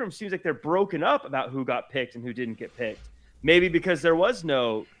locker room seems like they're broken up about who got picked and who didn't get picked. Maybe because there was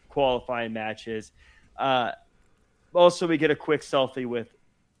no qualifying matches. Also, we get a quick selfie with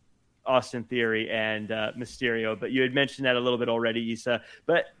Austin Theory and Mysterio, but you had mentioned that a little bit already, Issa.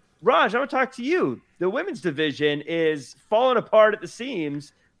 But Raj, I want to talk to you. The women's division is falling apart at the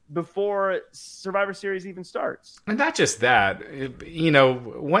seams before Survivor Series even starts. And not just that.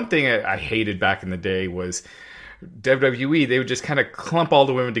 One thing I hated back in the day was WWE, they would just kind of clump all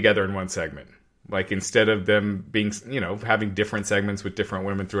the women together in one segment. Like instead of them being, having different segments with different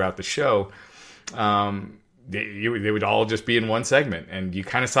women throughout the show, they would all just be in one segment. And you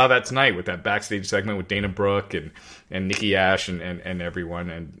kind of saw that tonight with that backstage segment with Dana Brooke and Nikki Ash and everyone.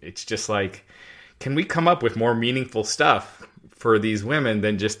 And it's just like, can we come up with more meaningful stuff for these women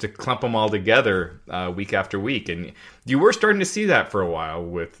than just to clump them all together week after week? And you were starting to see that for a while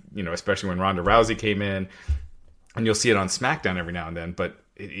with, especially when Ronda Rousey came in, and you'll see it on SmackDown every now and then, but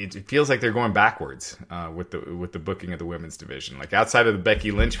it feels like they're going backwards with the booking of the women's division. Like outside of the Becky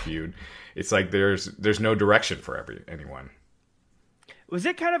Lynch feud, it's like there's no direction for anyone. Was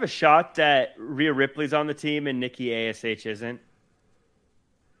it kind of a shock that Rhea Ripley's on the team and Nikki ASH isn't?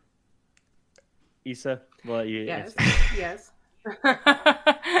 Issa? Well, yes.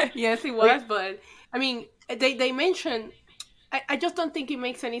 Yes, it was. But I mean, they mentioned. I just don't think it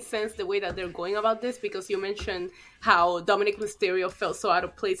makes any sense the way that they're going about this, because you mentioned how Dominic Mysterio felt so out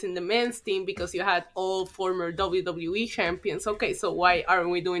of place in the men's team because you had all former WWE champions. Okay, so why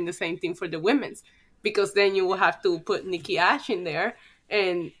aren't we doing the same thing for the women's? Because then you will have to put Nikki Ash in there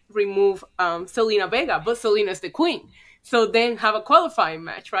and remove Selena Vega, but Selena's the queen. So then have a qualifying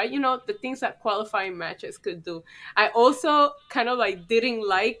match, right? The things that qualifying matches could do. I also kind of didn't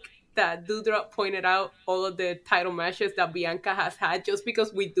like that Doudrop pointed out all of the title matches that Bianca has had, just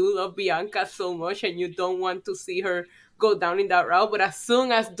because we do love Bianca so much and you don't want to see her go down in that route. But as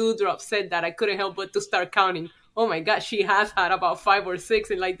soon as Doudrop said that, I couldn't help but to start counting. Oh my God, she has had about 5 or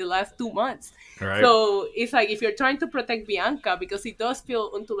 6 in the last 2 months. Right. So it's like, if you're trying to protect Bianca, because it does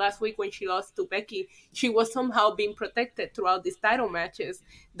feel until last week when she lost to Becky, she was somehow being protected throughout these title matches.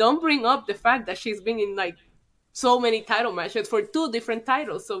 Don't bring up the fact that she's been in so many title matches for 2 different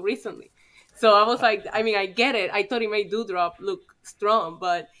titles so recently. So I was like, I mean, I get it. I thought it made Doudrop look strong,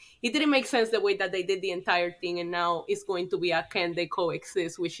 but it didn't make sense the way that they did the entire thing. And now it's going to be a can they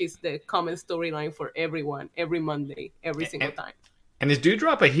coexist, which is the common storyline for everyone, every Monday, every single time. And is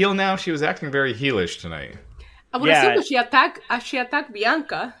Doudrop a heel now? She was acting very heelish tonight. I would assume that she attacked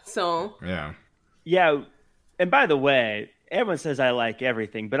Bianca, so... Yeah. And by the way, everyone says I like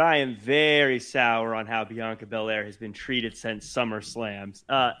everything, but I am very sour on how Bianca Belair has been treated since SummerSlam.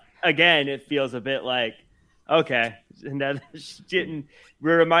 Again, it feels a bit like, okay, and that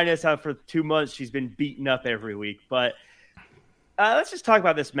we're reminding us how for 2 months she's been beaten up every week. But let's just talk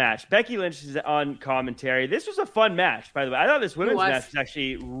about this match. Becky Lynch is on commentary. This was a fun match, by the way. I thought this women's match was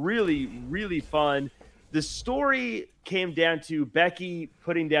actually really, really fun. The story came down to Becky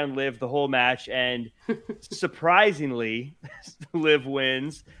putting down Liv the whole match, and surprisingly, Liv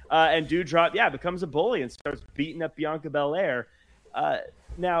wins. And Doudrop, becomes a bully and starts beating up Bianca Belair.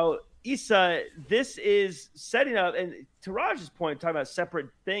 Now, Issa, this is setting up, and to Raj's point, talking about separate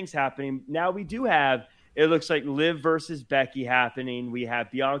things happening, now we do have, it looks like Liv versus Becky happening. We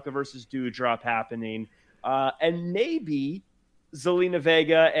have Bianca versus Doudrop happening. And maybe Zelina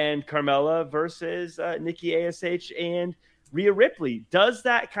Vega and Carmella versus Nikki ASH and Rhea Ripley. Does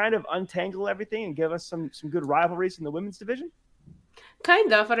that kind of untangle everything and give us some good rivalries in the women's division?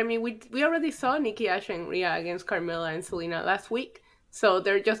 Kind of, but I mean, we already saw Nikki Ash and Rhea against Carmella and Zelina last week. So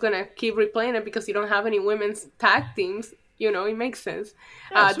they're just going to keep replaying it because you don't have any women's tag teams. it makes sense.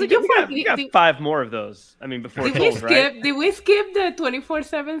 So we got 5 more of those. I mean, before told, right? Did we skip the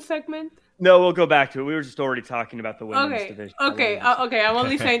 24/7 segment? No, we'll go back to it. We were just already talking about the women's division. Okay. I'm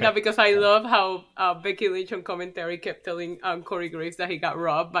only saying that because I love how Becky Lynch on commentary kept telling Corey Graves that he got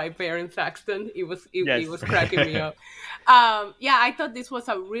robbed by Baron Saxton. It was cracking me up. I thought this was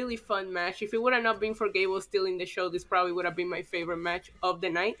a really fun match. If it would have not been for Gable still in the show, this probably would have been my favorite match of the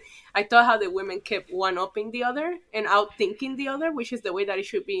night. I thought how the women kept one-upping the other and outthinking the other, which is the way that it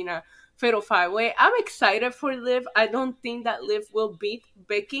should be in a Fatal 5-Way. I'm excited for Liv. I don't think that Liv will beat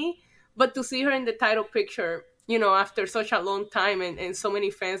Becky. But to see her in the title picture, after such a long time and so many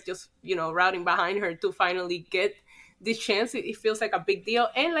fans just, routing behind her to finally get this chance, it feels like a big deal.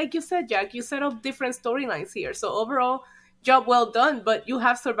 And like you said, Jack, you set up different storylines here. So overall, job well done. But you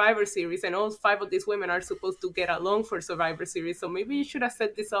have Survivor Series, and all 5 of these women are supposed to get along for Survivor Series. So maybe you should have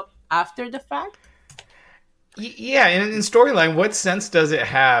set this up after the fact. Yeah, and in storyline, what sense does it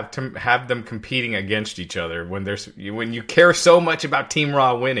have to have them competing against each other when you care so much about Team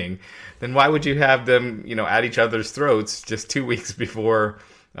Raw winning? Then why would you have them, at each other's throats just 2 weeks before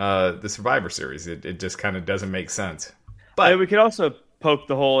the Survivor Series? It just kind of doesn't make sense. But we could also poke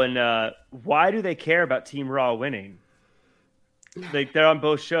the hole in why do they care about Team Raw winning? Like, they're on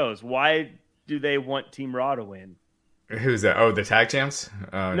both shows. Why do they want Team Raw to win? Who's that? Oh, the tag champs?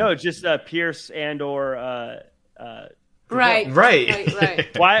 No, just Pierce and or right.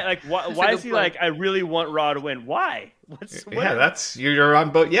 Why is he like, I really want Raw to win? Why? You're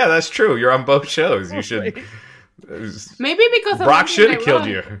on both. Yeah, that's true. You're on both shows. You should. Maybe because Brock should have killed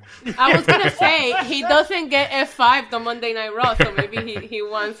you. I was gonna say he doesn't get F5 on Monday Night Raw, so maybe he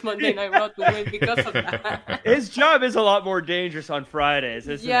wants Monday Night Raw to win because of that. His job is a lot more dangerous on Fridays,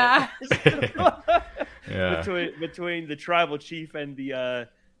 isn't it? Yeah. Between the tribal chief and the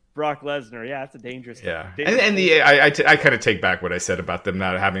Brock Lesnar, it's a dangerous. Yeah, I kind of take back what I said about them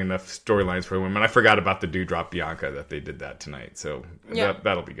not having enough storylines for women. I forgot about the Doudrop Bianca that they did that tonight, so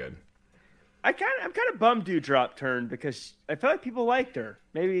that'll be good. I'm kind of bummed Doudrop turned because I felt like people liked her.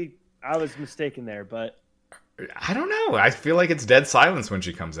 Maybe I was mistaken there, but I don't know. I feel like it's dead silence when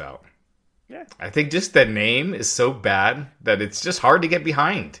she comes out. Yeah, I think just the name is so bad that it's just hard to get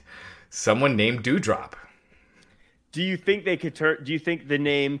behind. Someone named Doudrop. Do you think they could turn? Do you think the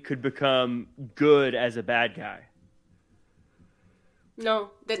name could become good as a bad guy? No,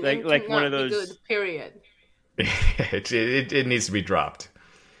 the name like one of those. Be good, period. it needs to be dropped.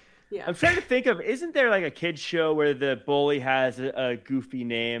 Yeah. I'm trying to think of. Isn't there like a kids show where the bully has a goofy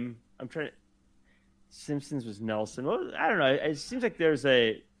name? I'm trying to. Simpsons was Nelson. Well, I don't know. It seems like there's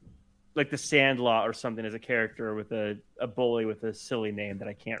like the Sandlot or something as a character with a bully with a silly name that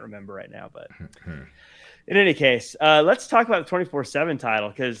I can't remember right now, but. In any case, let's talk about the 24/7 title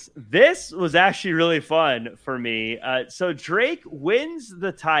because this was actually really fun for me. So Drake wins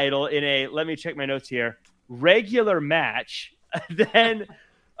the title in a, let me check my notes here, regular match. Then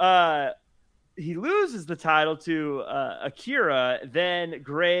he loses the title to Akira, then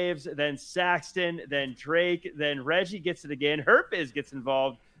Graves, then Saxton, then Drake, then Reggie gets it again. Hurt Biz gets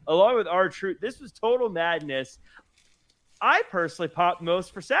involved along with R-Truth. This was total madness. I personally popped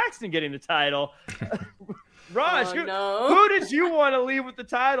most for Saxton getting the title. Raj, who did you want to leave with the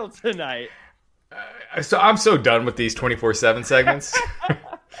title tonight? So I'm so done with these 24/7 segments.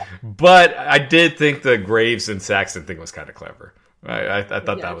 But I did think the Graves and Saxton thing was kind of clever. I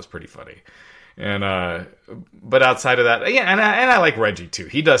thought that was pretty funny. And but outside of that, and I like Reggie too.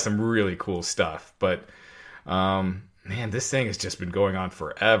 He does some really cool stuff. But man, this thing has just been going on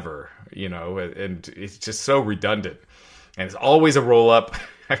forever, and it's just so redundant. And it's always a roll up.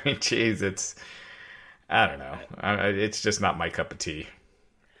 I mean, geez, I don't know. It's just not my cup of tea.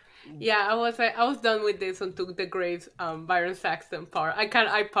 Yeah, I was done with this until the Graves Byron Saxton part.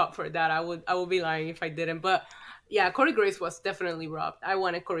 I popped for that. I would be lying if I didn't. But yeah, Corey Graves was definitely robbed. I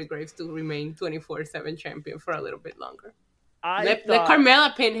wanted Corey Graves to remain 24/7 champion for a little bit longer. Let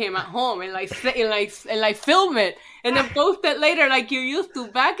Carmella pin him at home and film it and then post it later like you used to.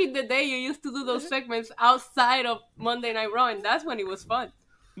 Back in the day, you used to do those segments outside of Monday Night Raw, and that's when it was fun.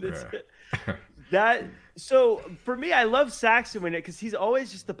 So for me, I love Saxton winning it because he's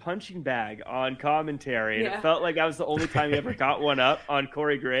always just the punching bag on commentary, and it felt like that was the only time he ever got one up on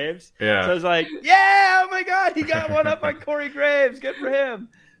Corey Graves. Yeah. So I was like, yeah, oh my god, he got one up on Corey Graves. Good for him.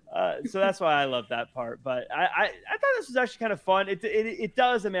 So that's why I love that part. But I thought this was actually kind of fun. It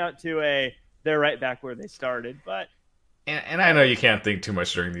does amount to they're right back where they started. But and I know you can't think too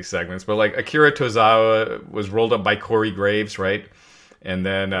much during these segments, but like Akira Tozawa was rolled up by Corey Graves, right? And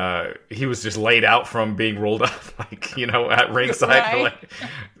then he was just laid out from being rolled up, at ringside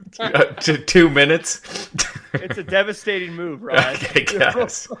for 2 minutes. It's a devastating move, Rod. I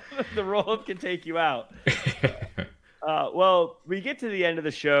guess. The roll-up can take you out. Well, we get to the end of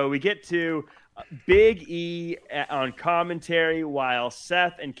the show. We get to Big E on commentary while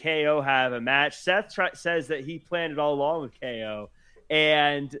Seth and KO have a match. Seth says that he planned it all along with KO.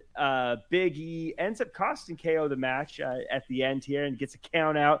 And Big E ends up costing KO the match at the end here and gets a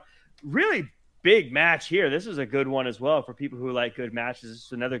count out. Really big match here. This is a good one as well for people who like good matches. This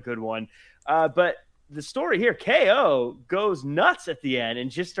is another good one. But the story here, KO goes nuts at the end and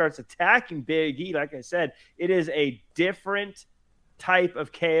just starts attacking Big E. Like I said, it is a different type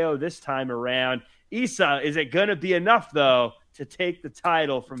of KO this time around. Isa, is it going to be enough, though, to take the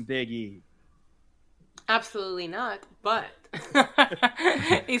title from Big E? Absolutely not, but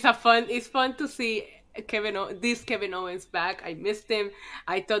it's fun to see Kevin Owens back. I missed him.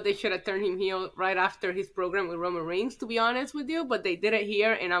 I thought they should have turned him heel right after his program with Roman Reigns, to be honest with you, but they did it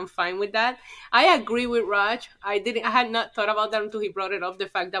here, and I'm fine with that. I agree with Raj. I had not thought about that until he brought it up, the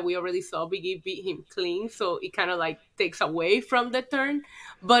fact that we already saw Big E beat him clean, so it kind of like takes away from the turn,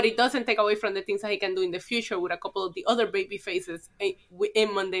 but it doesn't take away from the things that he can do in the future with a couple of the other baby faces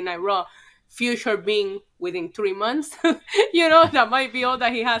in Monday Night Raw. Future being within 3 months, that might be all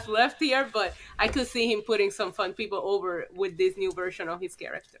that he has left here, but I could see him putting some fun people over with this new version of his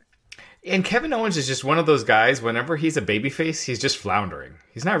character. And Kevin Owens is just one of those guys, whenever he's a babyface, he's just floundering.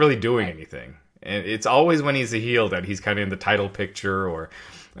 He's not really doing anything. And it's always when he's a heel that he's kind of in the title picture, or,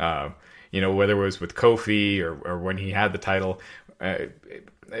 whether it was with Kofi or when he had the title.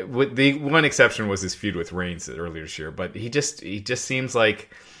 With the one exception was his feud with Reigns earlier this year, but he just seems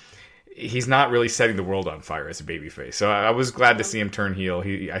like he's not really setting the world on fire as a babyface. So I was glad to see him turn heel.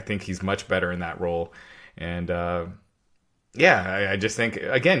 I think he's much better in that role. And I just think,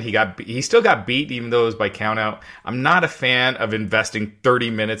 again, he still got beat, even though it was by count out. I'm not a fan of investing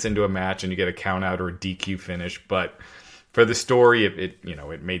 30 minutes into a match and you get a count out or a DQ finish, but for the story, it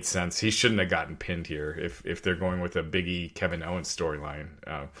made sense. He shouldn't have gotten pinned here if they're going with a Big E Kevin Owens storyline.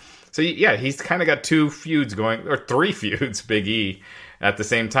 He's kind of got 2 feuds going, or 3 feuds, Big E, at the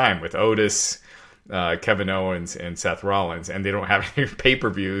same time with Otis, Kevin Owens, and Seth Rollins, and they don't have any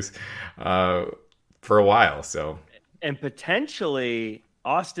pay-per-views for a while. So, and potentially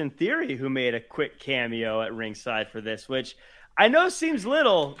Austin Theory, who made a quick cameo at ringside for this, which I know seems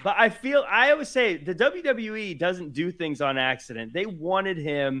little, but I always say the WWE doesn't do things on accident. They wanted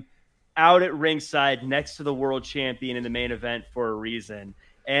him out at ringside next to the world champion in the main event for a reason.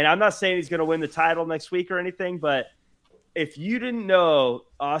 And I'm not saying he's going to win the title next week or anything, but if you didn't know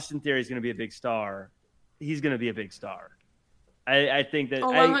Austin Theory is going to be a big star, he's going to be a big star. I think that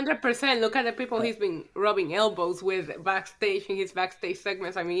 100%. Look at the people he's been rubbing elbows with backstage in his backstage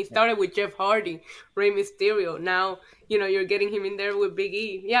segments. I mean, he started with Jeff Hardy, Rey Mysterio. Now, you're getting him in there with Big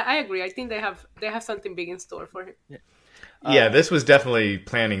E. Yeah, I agree. I think they have something big in store for him. Yeah, this was definitely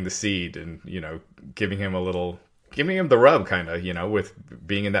planting the seed and, giving him the rub, kind of, with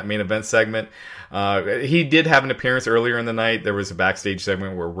being in that main event segment. He did have an appearance earlier in the night. There was a backstage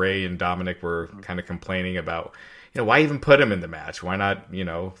segment where Ray and Dominic were kind of complaining about, why even put him in the match? Why not,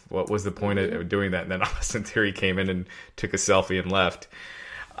 what was the point of doing that? And then Austin Theory came in and took a selfie and left.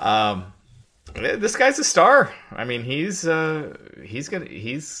 This guy's a star. I mean, he's got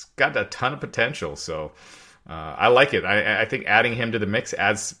a ton of potential. So I like it. I think adding him to the mix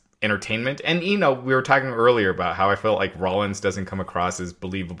adds entertainment. And, we were talking earlier about how I felt like Rollins doesn't come across as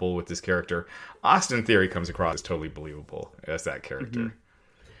believable with this character. Austin Theory comes across as totally believable as that character. Mm-hmm.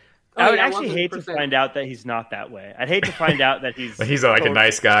 I would actually 100%. Hate to find out that he's not that way. I'd hate to find out that he's like a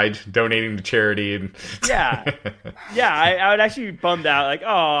nice guy donating to charity. And yeah. I would actually be bummed out. Like,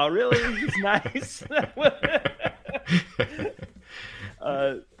 oh, really? He's nice.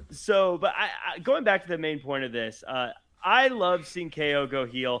 But going back to the main point of this, I love seeing KO go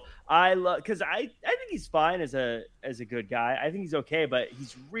heel. Because I think he's fine as a good guy. I think he's okay, but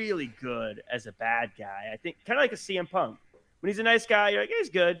he's really good as a bad guy. I think kind of like a CM Punk. When he's a nice guy, you're like,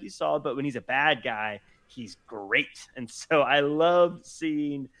 he's good, he's solid. But when he's a bad guy, he's great. And so I love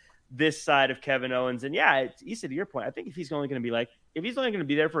seeing this side of Kevin Owens. And yeah, Issa, to your point, I think if he's only going to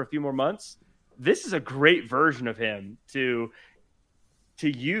be there for a few more months, this is a great version of him to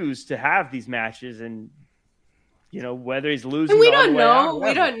use to have these matches. And whether he's losing, we don't know.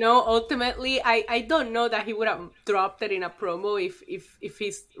 We don't know. Ultimately, I don't know that he would have dropped it in a promo if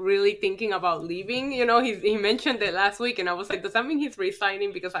he's really thinking about leaving. He mentioned it last week, and I was like, does that mean he's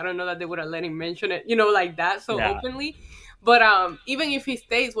resigning? Because I don't know that they would have let him mention it, like that so openly. But even if he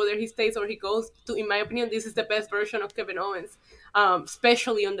stays, whether he stays or he goes, in my opinion, this is the best version of Kevin Owens,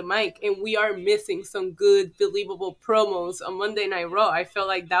 especially on the mic. And we are missing some good, believable promos on Monday Night Raw. I felt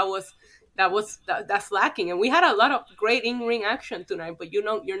like that was that's lacking. And we had a lot of great in-ring action tonight, but you're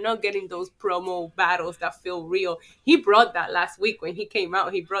not getting those promo battles that feel real. He brought that last week when he came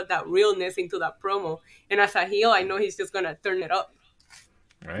out. He brought that realness into that promo. And as a heel, I know he's just gonna turn it up.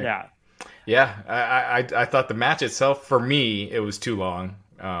 Right. Yeah. Yeah, I thought the match itself, for me, it was too long.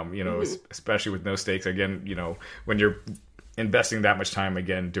 Especially with no stakes. Again, when you're investing that much time,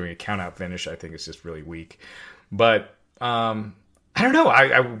 again, doing a count-out finish, I think it's just really weak. But I don't know.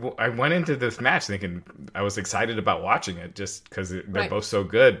 I went into this match thinking I was excited about watching it just because they're both so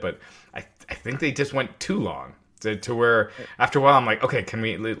good. But I think they just went too long to where after a while I'm like, okay,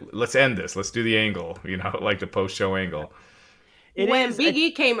 let's end this. Let's do the angle, like the post-show angle. When Big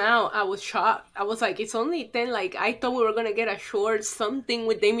E came out, I was shocked. I was like, it's only 10. Like, I thought we were going to get a short something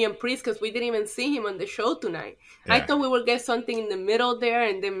with Damian Priest because we didn't even see him on the show tonight. Yeah. I thought we would get something in the middle there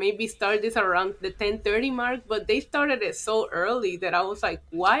and then maybe start this around the 10:30 mark. But they started it so early that I was like,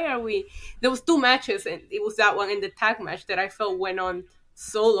 why are we... There was 2 matches, and it was that one and the tag match that I felt went on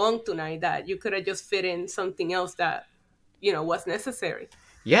so long tonight that you could have just fit in something else that, was necessary.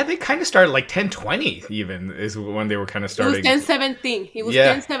 Yeah, they kind of started like 10:20 even is when they were kind of starting. It was 10:17. It was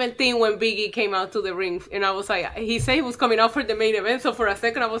 10:17 when Big E came out to the ring. And I was like, he said he was coming out for the main event. So for a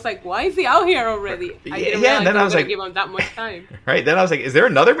second, I was like, why is he out here already? I didn't realize and then I was like, give him that much time. Right. Then I was like, is there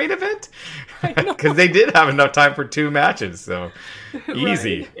another main event? Because they did have enough time for 2 matches. So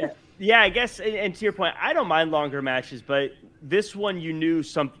easy. Right. Yeah, I guess. And to your point, I don't mind longer matches, but this one you knew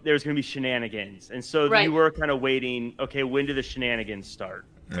there was going to be shenanigans. And so you were kind of waiting, okay, when do the shenanigans start?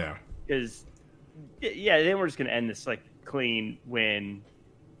 Yeah. Because, then we're just going to end this like clean when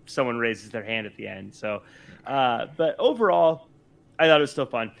someone raises their hand at the end. So, but overall, I thought it was still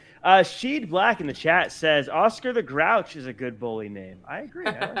fun. Sheed Black in the chat says, Oscar the Grouch is a good bully name. I agree.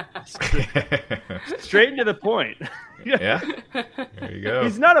 Straight into the point. Yeah. There you go.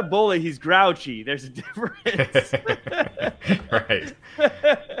 He's not a bully. He's grouchy. There's a difference. Right.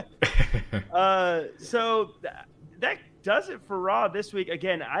 So that does it for Raw this week.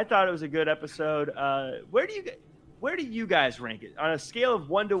 Again, I thought it was a good episode. Where do you guys rank it on a scale of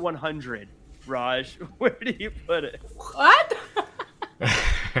 1 to 100? Raj, where do you put it? What?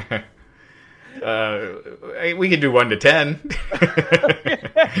 We could do 1 to 10.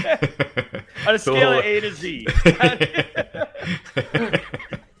 On a scale of A to Z.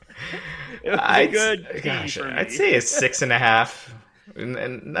 I'd say it's 6.5.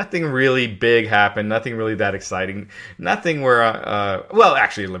 And nothing really big happened. Nothing really that exciting. Nothing where, well,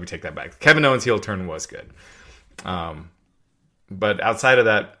 actually, let me take that back. Kevin Owens' heel turn was good. But outside of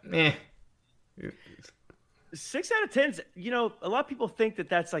that, 6 out of 10's, a lot of people think that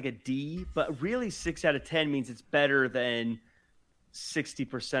that's like a D, but really 6 out of 10 means it's better than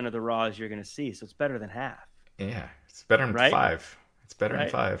 60% of the Raws you're going to see. So it's better than half. Yeah, it's better than 5. It's better than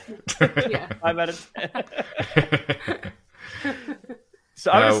 5. Yeah. 5 out of 10. So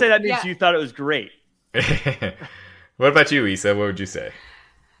I'm going to say that means you thought it was great. What about you, Issa? What would you say?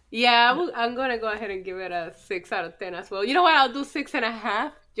 Yeah, I'm going to go ahead and give it a 6 out of 10 as well. You know what? I'll do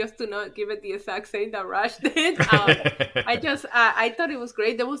 6.5 just to not give it the exact same that Raj did. I thought it was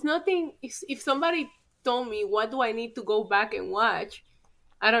great. There was nothing, if somebody told me, what do I need to go back and watch?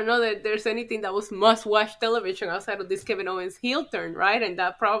 I don't know that there's anything that was must-watch television outside of this Kevin Owens heel turn, right? And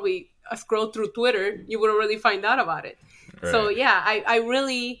that probably, scroll through Twitter, you would already find out about it. Right. So, yeah, I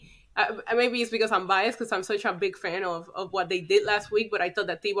really... maybe it's because I'm biased because I'm such a big fan of what they did last week, but I thought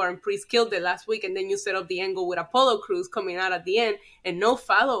that T-Bar and Priest killed it last week, and then you set up the angle with Apollo Crews coming out at the end, and no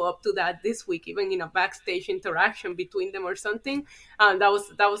follow-up to that this week, even in a backstage interaction between them or something. That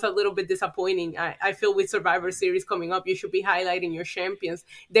was a little bit disappointing. I feel with Survivor Series coming up, you should be highlighting your champions.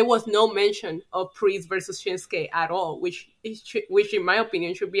 There was no mention of Priest versus Shinsuke at all, which in my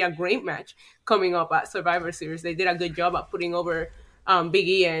opinion should be a great match coming up at Survivor Series. They did a good job at putting over Big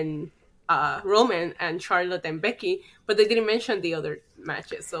E and Roman and Charlotte and Becky, but they didn't mention the other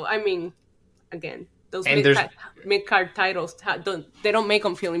matches. So I mean, again, those mid-card titles don't make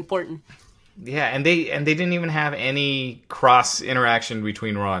them feel important. Yeah, and they didn't even have any cross interaction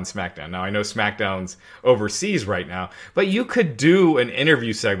between Raw and SmackDown. Now I know SmackDown's overseas right now, but you could do an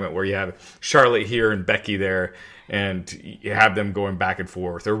interview segment where you have Charlotte here and Becky there, and you have them going back and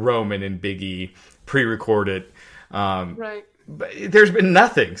forth, or Roman and Big E pre-record it. Right. But there's been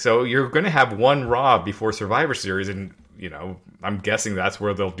nothing. So you're going to have one Raw before Survivor Series, and, I'm guessing that's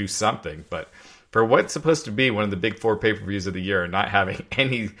where they'll do something. But for what's supposed to be one of the big 4 pay-per-views of the year and not having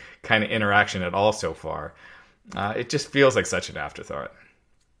any kind of interaction at all so far, it just feels like such an afterthought.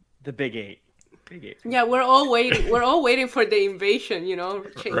 The Big 8. Yeah, we're all waiting for the invasion, Shane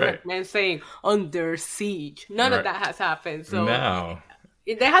right. McMahon saying, under siege. None of that has happened. So no.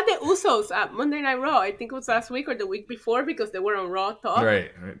 They had the Usos at Monday Night Raw. I think it was last week or the week before because they were on Raw Talk.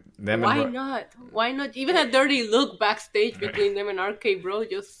 Right. Why not? Why not? Even a dirty look backstage between them and RK Bro,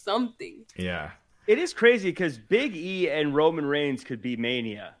 just something. Yeah. It is crazy because Big E and Roman Reigns could be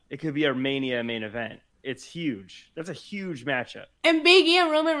Mania. It could be our Mania main event. It's huge. That's a huge matchup. And Big E and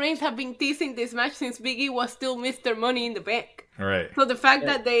Roman Reigns have been teasing this match since Big E was still Mr. Money in the Bank. Right. So the fact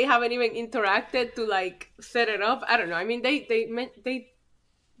that they haven't even interacted to like set it up, I don't know. I mean, they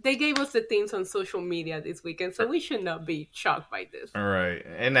gave us the things on social media this weekend, so we should not be shocked by this. All right.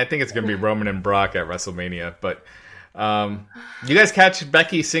 And I think it's going to be Roman and Brock at WrestleMania. But you guys catch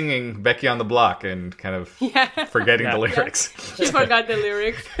Becky singing Becky on the Block and kind of forgetting the lyrics. She forgot the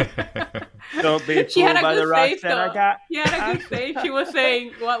lyrics. Don't be fooled by the rocks that I got. She had a good save. She was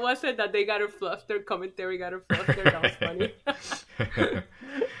saying, what was it? That they got her flustered. Commentary got her flustered. That was funny.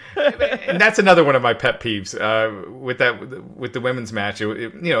 And that's another one of my pet peeves with the women's match.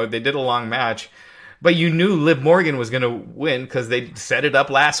 They did a long match, but you knew Liv Morgan was going to win because they set it up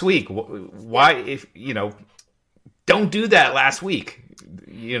last week. Why, don't do that last week?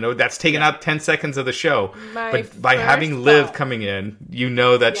 That's taking out 10 seconds of the show. But by having Liv coming in,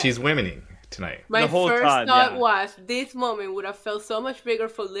 that she's winning tonight. My first thought was this moment would have felt so much bigger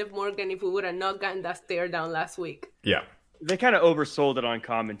for Liv Morgan if we would have not gotten that stare down last week. Yeah. They kind of oversold it on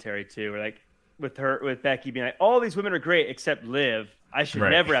commentary too. Like with Becky being like, all these women are great except Liv. I should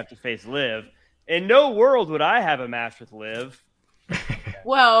never have to face Liv. In no world would I have a match with Liv.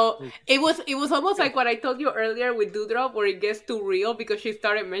 Well, it was almost like what I told you earlier with Doudrop, where it gets too real because she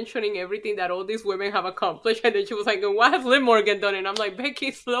started mentioning everything that all these women have accomplished, and then she was like, "What has Liv Morgan done?" And I'm like,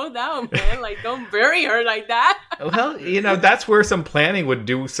 "Becky, slow down, man! Like, don't bury her like that." Well, that's where some planning would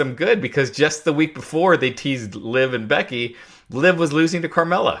do some good because just the week before they teased Liv and Becky, Liv was losing to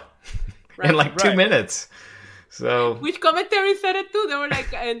Carmella in 2 minutes. So, which commentary said it too? They were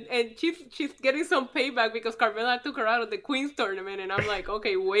like, and she's getting some payback because Carmella took her out of the Queen's tournament, and I'm like,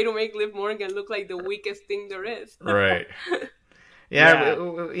 okay, way to make Liv Morgan look like the weakest thing there is. Right.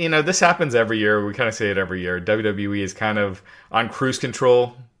 Yeah, this happens every year. We kind of say it every year. WWE is kind of on cruise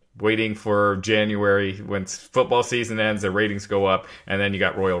control, waiting for January when football season ends, the ratings go up, and then you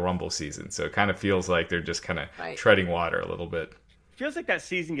got Royal Rumble season. So it kind of feels like they're just kind of treading water a little bit. Feels like that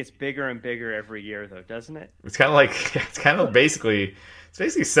season gets bigger and bigger every year, though, doesn't it? It's basically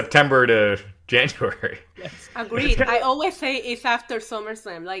September to January. Yes. Agreed. I always say it's after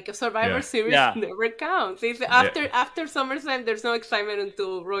SummerSlam. Like a Survivor Series never counts. It's after SummerSlam, there's no excitement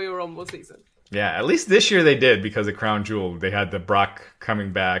until Royal Rumble season. Yeah, at least this year they did because of Crown Jewel. They had the Brock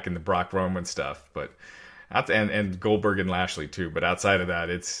coming back and the Brock Roman stuff, but and Goldberg and Lashley too. But outside of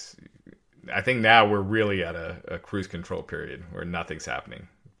that, I think now we're really at a cruise control period where nothing's happening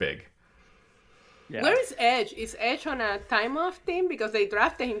big. Yeah. Where is Edge? Is Edge on a time off team? Because they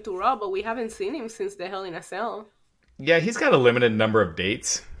drafted him to Raw, but we haven't seen him since the Hell in a Cell. Yeah, he's got a limited number of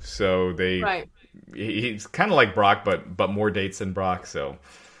dates. So he's kind of like Brock, but more dates than Brock. So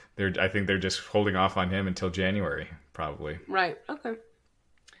I think they're just holding off on him until January, probably. Right. Okay.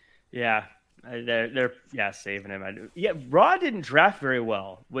 Yeah. They're saving him. Raw didn't draft very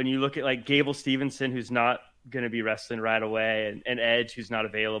well when you look at like Gable Stevenson, who's not going to be wrestling right away, and Edge, who's not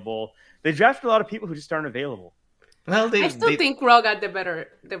available. They drafted a lot of people who just aren't available. Well, I still think Raw got the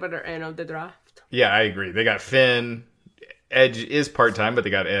better end of the draft. Yeah, I agree. They got Finn. Edge is part-time, but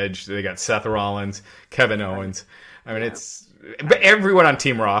they got Edge. They got Seth Rollins, Kevin Owens. I mean, it's everyone on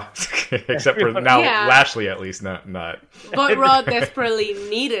Team Raw, except for now Lashley, at least, not. But Raw desperately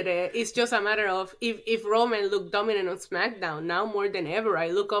needed it. It's just a matter of if Roman looked dominant on SmackDown, now more than ever, I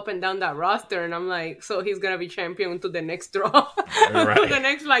look up and down that roster and I'm like, so he's going to be champion to the next draw, to the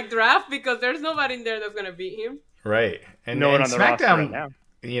next draft, because there's nobody in there that's going to beat him. Right. And no one on the roster right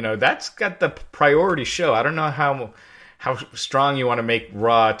now. That's got the priority show. I don't know how strong you want to make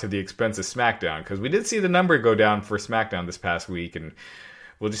Raw to the expense of SmackDown, because we did see the number go down for SmackDown this past week, and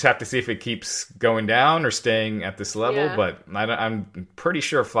we'll just have to see if it keeps going down or staying at this level. Yeah. But I'm pretty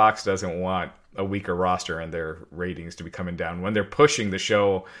sure Fox doesn't want a weaker roster and their ratings to be coming down when they're pushing the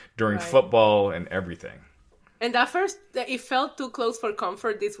show during football and everything. And at first, it felt too close for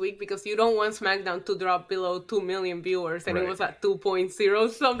comfort this week because you don't want SmackDown to drop below 2 million viewers, and it was at 2.0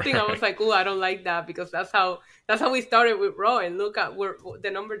 something. I was like, "Oh, I don't like that," because that's how we started with Raw, and look at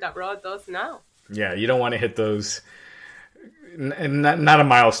the number that Raw does now. Yeah, you don't want to hit those. Not a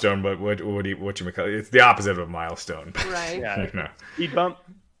milestone, but what you call it? It's the opposite of a milestone, right? Yeah, speed bump.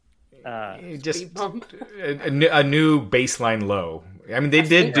 Just a new baseline low. I mean,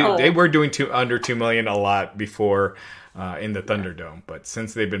 they were doing under 2 million a lot before in the Thunderdome, but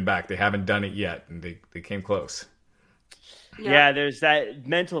since they've been back, they haven't done it yet, and they came close. Yeah, there's that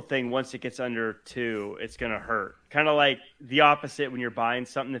mental thing. Once it gets under 2, it's gonna hurt. Kind of like the opposite when you're buying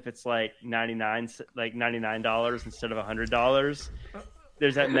something. If it's like $99 instead of $100,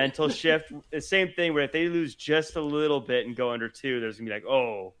 there's that mental shift. The same thing where if they lose just a little bit and go under 2, there's gonna be like,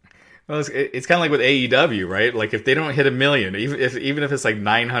 oh. Well, it's kind of like with AEW, right? Like if they don't hit 1 million, even if it's like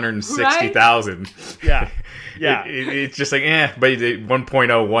 960,000, yeah, it's just like but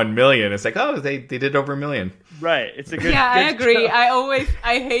 1.01 million. It's like, oh, they did over 1 million. Right. It's a good. Yeah, good I agree. show.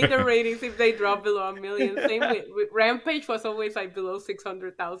 I hate the ratings if they drop below 1 million. Same with Rampage was always like below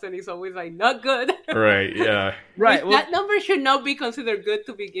 600,000. It's always like not good. Right. Yeah. Right. Well, that number should not be considered good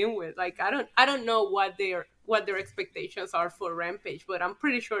to begin with. Like I don't know what their expectations are for Rampage, but I'm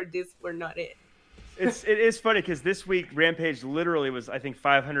pretty sure these were not it. It is funny because this week Rampage literally was, I think,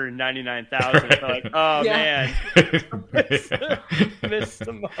 599,000. So like, oh man, missed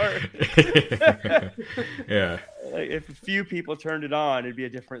the mark. Yeah. Like, if a few people turned it on, it'd be a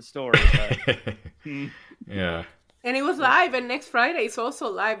different story. But, Yeah. And it was live, and next Friday it's also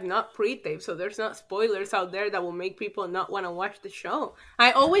live, not pre-tape, so there's not spoilers out there that will make people not want to watch the show.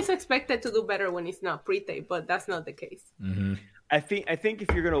 I always expected to do better when it's not pre-tape, but that's not the case. Mm-hmm. I think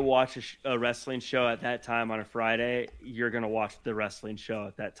if you're gonna watch a wrestling show at that time on a Friday, you're gonna watch the wrestling show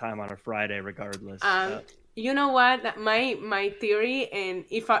at that time on a Friday, regardless. You know what? My theory, and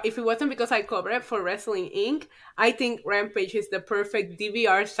if it wasn't because I cover it for Wrestling Inc., I think Rampage is the perfect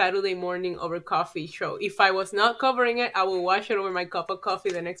DVR Saturday morning over coffee show. If I was not covering it, I will watch it over my cup of coffee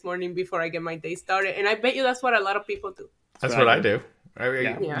the next morning before I get my day started. And I bet you that's what a lot of people do. That's what I do.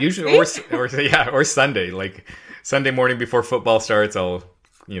 Yeah. Usually, or Sunday, like Sunday morning before football starts, I'll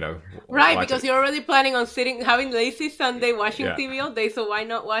Right, watch because it. you're already planning on having lazy Sunday, watching Yeah. TV all day, so why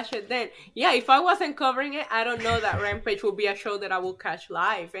not watch it then? Yeah, if I wasn't covering it, I don't know that Rampage will be a show that I will catch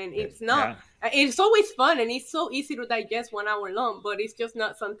live, and it's not. Yeah. It's always fun, and it's so easy to digest 1 hour long, but it's just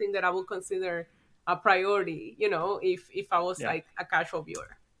not something that I would consider a priority, if I was like a casual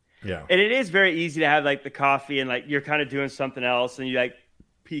viewer. Yeah. And it is very easy to have like the coffee and like you're kind of doing something else and you like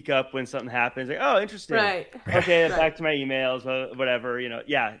peek up when something happens, like, oh, interesting. Right. Okay, Right. back to my emails, whatever.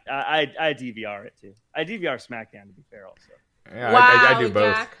 Yeah, I DVR it too. I DVR SmackDown, to be fair, also. Yeah, Wow, I do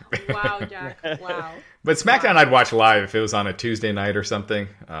both. Jack. Wow, Jack. Wow. But SmackDown, I'd watch live if it was on a Tuesday night or something.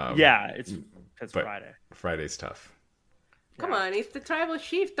 Yeah, that's but Friday. Friday's tough. Come on, it's the tribal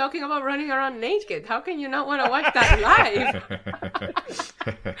chief talking about running around naked. How can you not want to watch that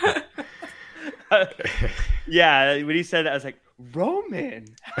live? Yeah, when he said that, I was like, Roman.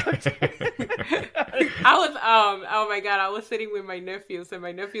 I was oh my god, I was sitting with my nephews, and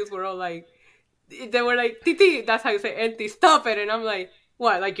my nephews were all like, they were like, Titi, that's how you say auntie, stop it. And I'm like,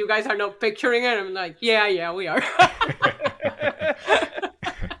 what, like you guys are not picturing it? I'm like, yeah, we are.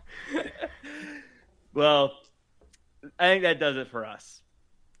 Well, I think that does it for us.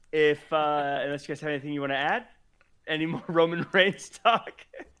 Unless you guys have anything you want to add, any more Roman Reigns talk?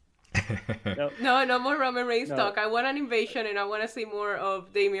 No more Roman Reigns No. talk. I want an invasion, and I want to see more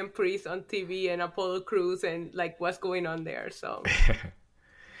of Damian Priest on TV and Apollo Crews and like what's going on there. So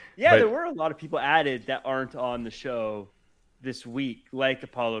Yeah, But- there were a lot of people added that aren't on the show this week, like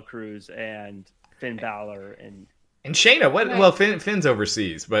Apollo Crews and Finn Balor and And Shayna, what? Right. Well, Finn's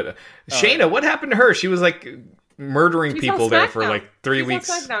overseas, but Shayna, what happened to her? She was like murdering She's people on there for SmackDown. like 3 She's on weeks.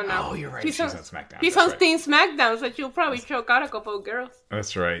 SmackDown now. Oh, you're right. She's She's on- on SmackDown. He's That's on right. Team SmackDown, so she'll probably choke out a couple of girls.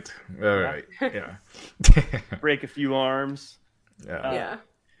 That's right. All right. Yeah. break a few arms. Yeah. Yeah,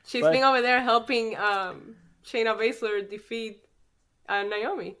 she's but- been over there helping Shayna Baszler defeat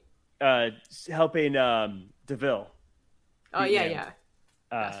Naomi. Helping DeVille. Oh Yeah. yeah.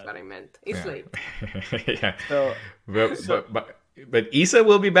 That's what I meant. It's late. Yeah. So But Issa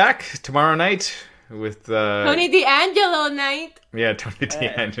will be back tomorrow night with Tony D'Angelo night. Tony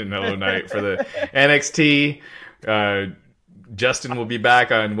D'Angelo night for the NXT. Justin will be back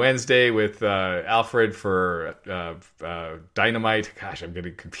on Wednesday with Alfred for Dynamite. Gosh, I'm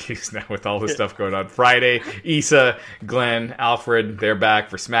getting confused now with all this stuff going on. Friday, Issa, Glenn, Alfred, they're back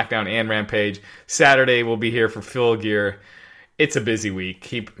for SmackDown and Rampage. Saturday, we'll be here for Full Gear. It's a busy week.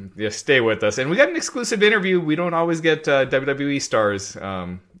 Stay with us. And we got an exclusive interview. We don't always get WWE stars,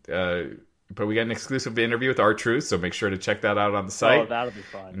 but we got an exclusive interview with R-Truth, so make sure to check that out on the site. Oh, that'll be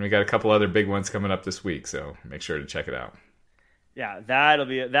fun. And we got a couple other big ones coming up this week, so make sure to check it out. Yeah, that'll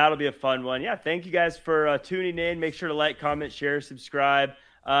be a fun one. Yeah, thank you guys for tuning in. Make sure to like, comment, share, subscribe.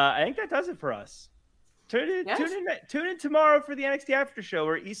 I think that does it for us. Tune in tomorrow for the NXT After Show,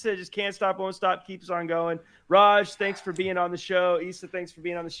 where Issa just can't stop, won't stop, keeps on going. Raj, thanks for being on the show. Issa, thanks for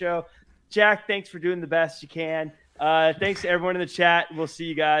being on the show. Jack, thanks for doing the best you can. Thanks to everyone in the chat. We'll see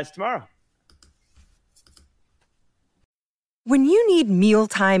you guys tomorrow. When you need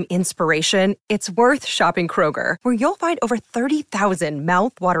mealtime inspiration, it's worth shopping Kroger, where you'll find over 30,000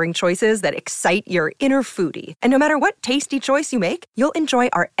 mouth-watering choices that excite your inner foodie. And no matter what tasty choice you make, you'll enjoy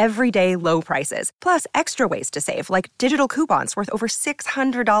our everyday low prices, plus extra ways to save, like digital coupons worth over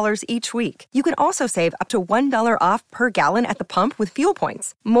 $600 each week. You can also save up to $1 off per gallon at the pump with fuel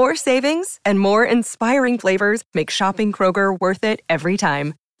points. More savings and more inspiring flavors make shopping Kroger worth it every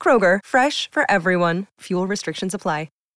time. Kroger, fresh for everyone. Fuel restrictions apply.